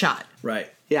off. one shot. Right.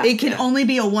 Yeah. It can yeah. only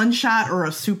be a one shot or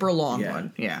a super long Yeah.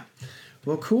 one. Yeah.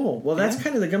 Well, cool. Well, that's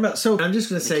kind of the Gunbelt. So I'm just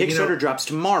going to say, Kickstarter drops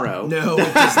tomorrow. no,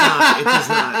 it does not. It does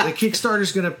not. The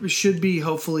Kickstarter's should be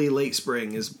hopefully late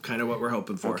spring is kind of what we're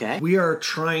hoping for. Okay. We are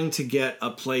trying to get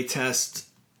a playtest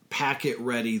packet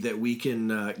ready that we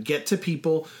can get to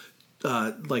people.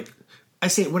 When I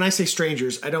say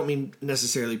strangers, I don't mean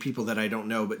necessarily people that I don't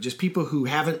know, but just people who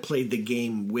haven't played the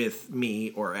game with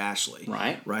me or Ashley.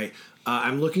 Right. Right.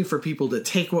 I'm looking for people to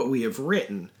take what we have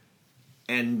written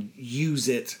and use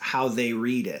it how they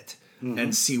read it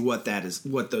and see what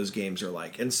those games are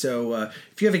like. And so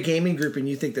if you have a gaming group and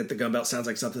you think that the Gunbelt sounds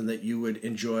like something that you would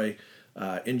enjoy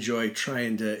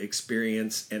trying to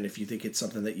experience, and if you think it's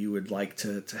something that you would like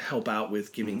to help out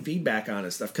with giving feedback on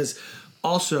and stuff, because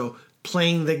also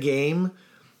playing the game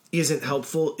isn't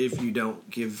helpful if you don't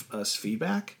give us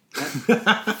feedback.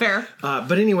 Fair.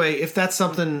 But anyway, if that's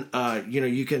something,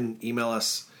 you can email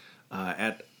us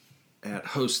at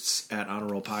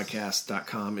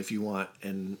hosts@honorrollpodcast.com if you want,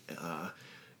 and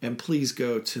please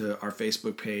go to our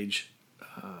Facebook page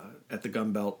at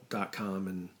thegunbelt.com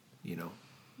and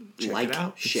check Like, it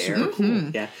out. It's share. super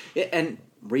cool. Yeah. And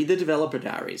read the developer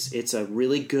diaries. It's a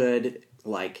really good,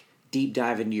 like, deep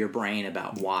dive into your brain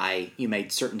about why you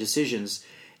made certain decisions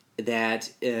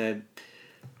that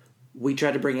we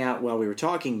tried to bring out while we were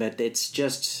talking, but it's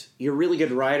just, you're a really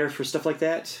good writer for stuff like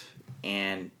that,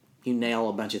 and you nail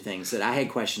a bunch of things that I had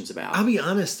questions about. I'll be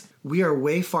honest, we are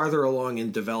way farther along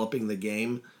in developing the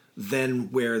game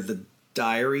than where the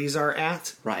diaries are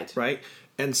at. Right. Right?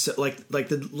 And so, like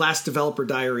the last developer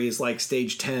diary is like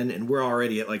stage 10, and we're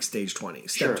already at like stage 20,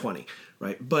 step 20,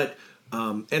 right? But,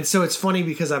 and so it's funny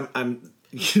because I'm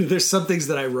there's some things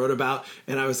that I wrote about,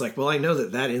 and I was like, well, I know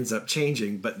that ends up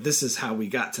changing, but this is how we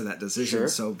got to that decision, Sure.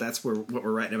 so that's what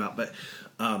we're writing about. But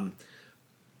I'm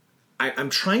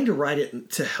trying to write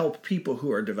it to help people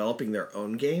who are developing their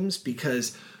own games,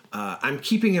 because I'm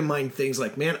keeping in mind things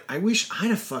like, man, I wish I'd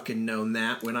have fucking known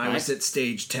that when I was at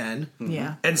stage 10.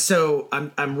 Yeah. And so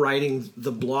I'm writing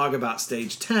the blog about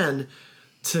stage 10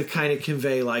 to kind of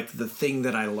convey like the thing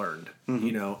that I learned,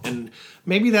 you know, and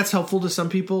maybe that's helpful to some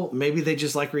people. Maybe they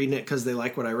just like reading it because they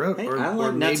like what I wrote. Hey, I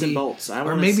love nuts and bolts.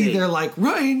 Or maybe they're like,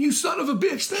 Ryan, you son of a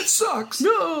bitch, that sucks.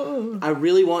 No. I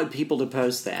really want people to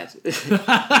post that.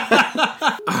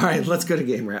 All right, let's go to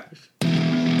Game Wrap.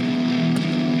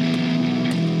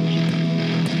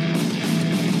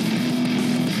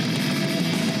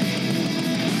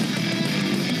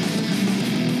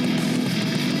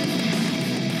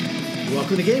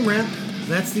 Welcome to Game Wrap.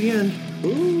 That's the end.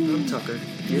 Ooh. I'm Tucker.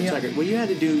 You're Tucker. Well, you had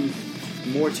to do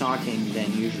more talking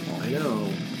than usual. I know.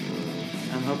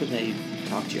 I'm hoping they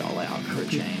talked you all out for a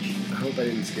change. I hope I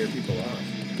didn't scare people off.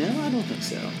 No, I don't think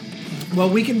so. Well,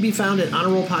 we can be found at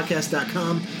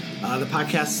honorrollpodcast.com. The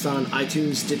podcast's on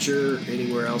iTunes, Stitcher,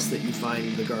 anywhere else that you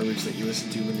find the garbage that you listen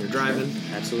to when you're driving.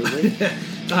 Absolutely.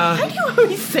 How do you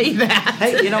always say that?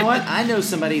 Hey, you know what? I know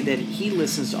somebody that he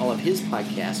listens to all of his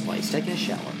podcasts while he's taking a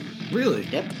shower. Really?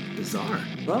 Yep. Bizarre.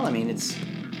 Well, I mean,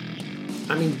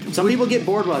 some we- people get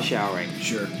bored while showering.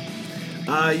 Sure.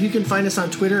 You can find us on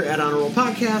Twitter at Honor Roll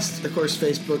Podcast. Of course,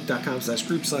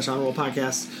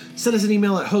 Facebook.com/group/honorrollpodcast. Send us an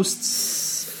email at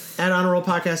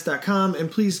hosts@honorrollpodcast.com. And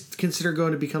please consider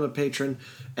going to become a patron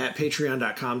at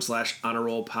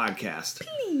patreon.com/honorrollpodcast.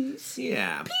 Please.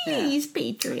 Yeah. Please,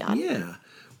 Patreon. Yeah.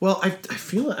 Well, I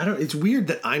feel it's weird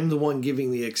that I'm the one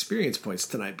giving the experience points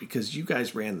tonight because you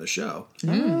guys ran the show.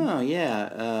 Oh,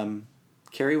 yeah.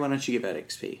 Carrie, why don't you give out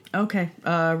XP? Okay.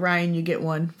 Ryan, you get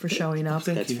one for showing up.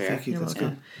 Thank That's you. fair. Thank you. You're That's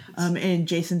welcome. good. And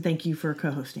Jason, thank you for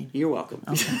co-hosting. You're welcome.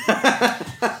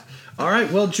 All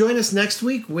right. Well, join us next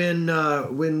week when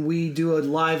we do a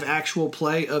live actual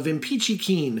play of Impeachy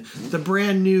Keen, the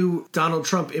brand new Donald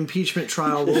Trump impeachment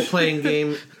trial role playing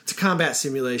game. It's a combat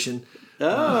simulation.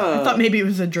 I thought maybe it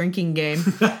was a drinking game.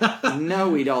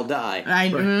 No, we'd all die.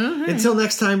 Until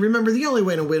next time, remember the only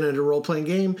way to win at a role playing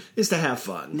game is to have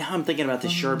fun. Now I'm thinking about the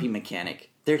Sharpie mechanic.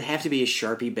 There'd have to be a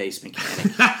Sharpie-based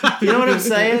mechanic. You know what I'm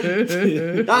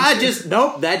saying?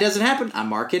 Nope, that doesn't happen. I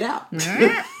mark it out.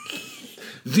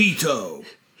 Veto.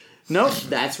 Nope,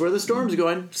 that's where the storm's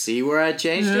going. See where I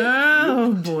changed it?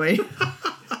 Oh, boy.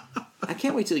 I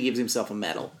can't wait till he gives himself a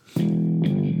medal.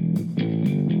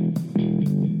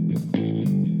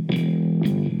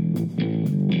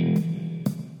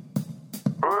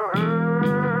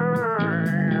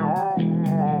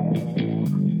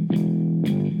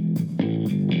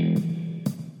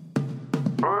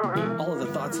 All of the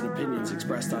thoughts and opinions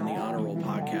expressed on the Honor Roll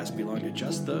podcast belong to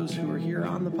just those who are here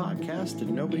on the podcast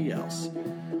and nobody else.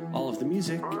 All of the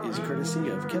music is courtesy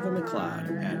of Kevin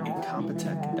MacLeod at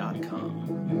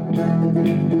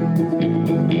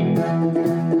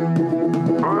incompetech.com.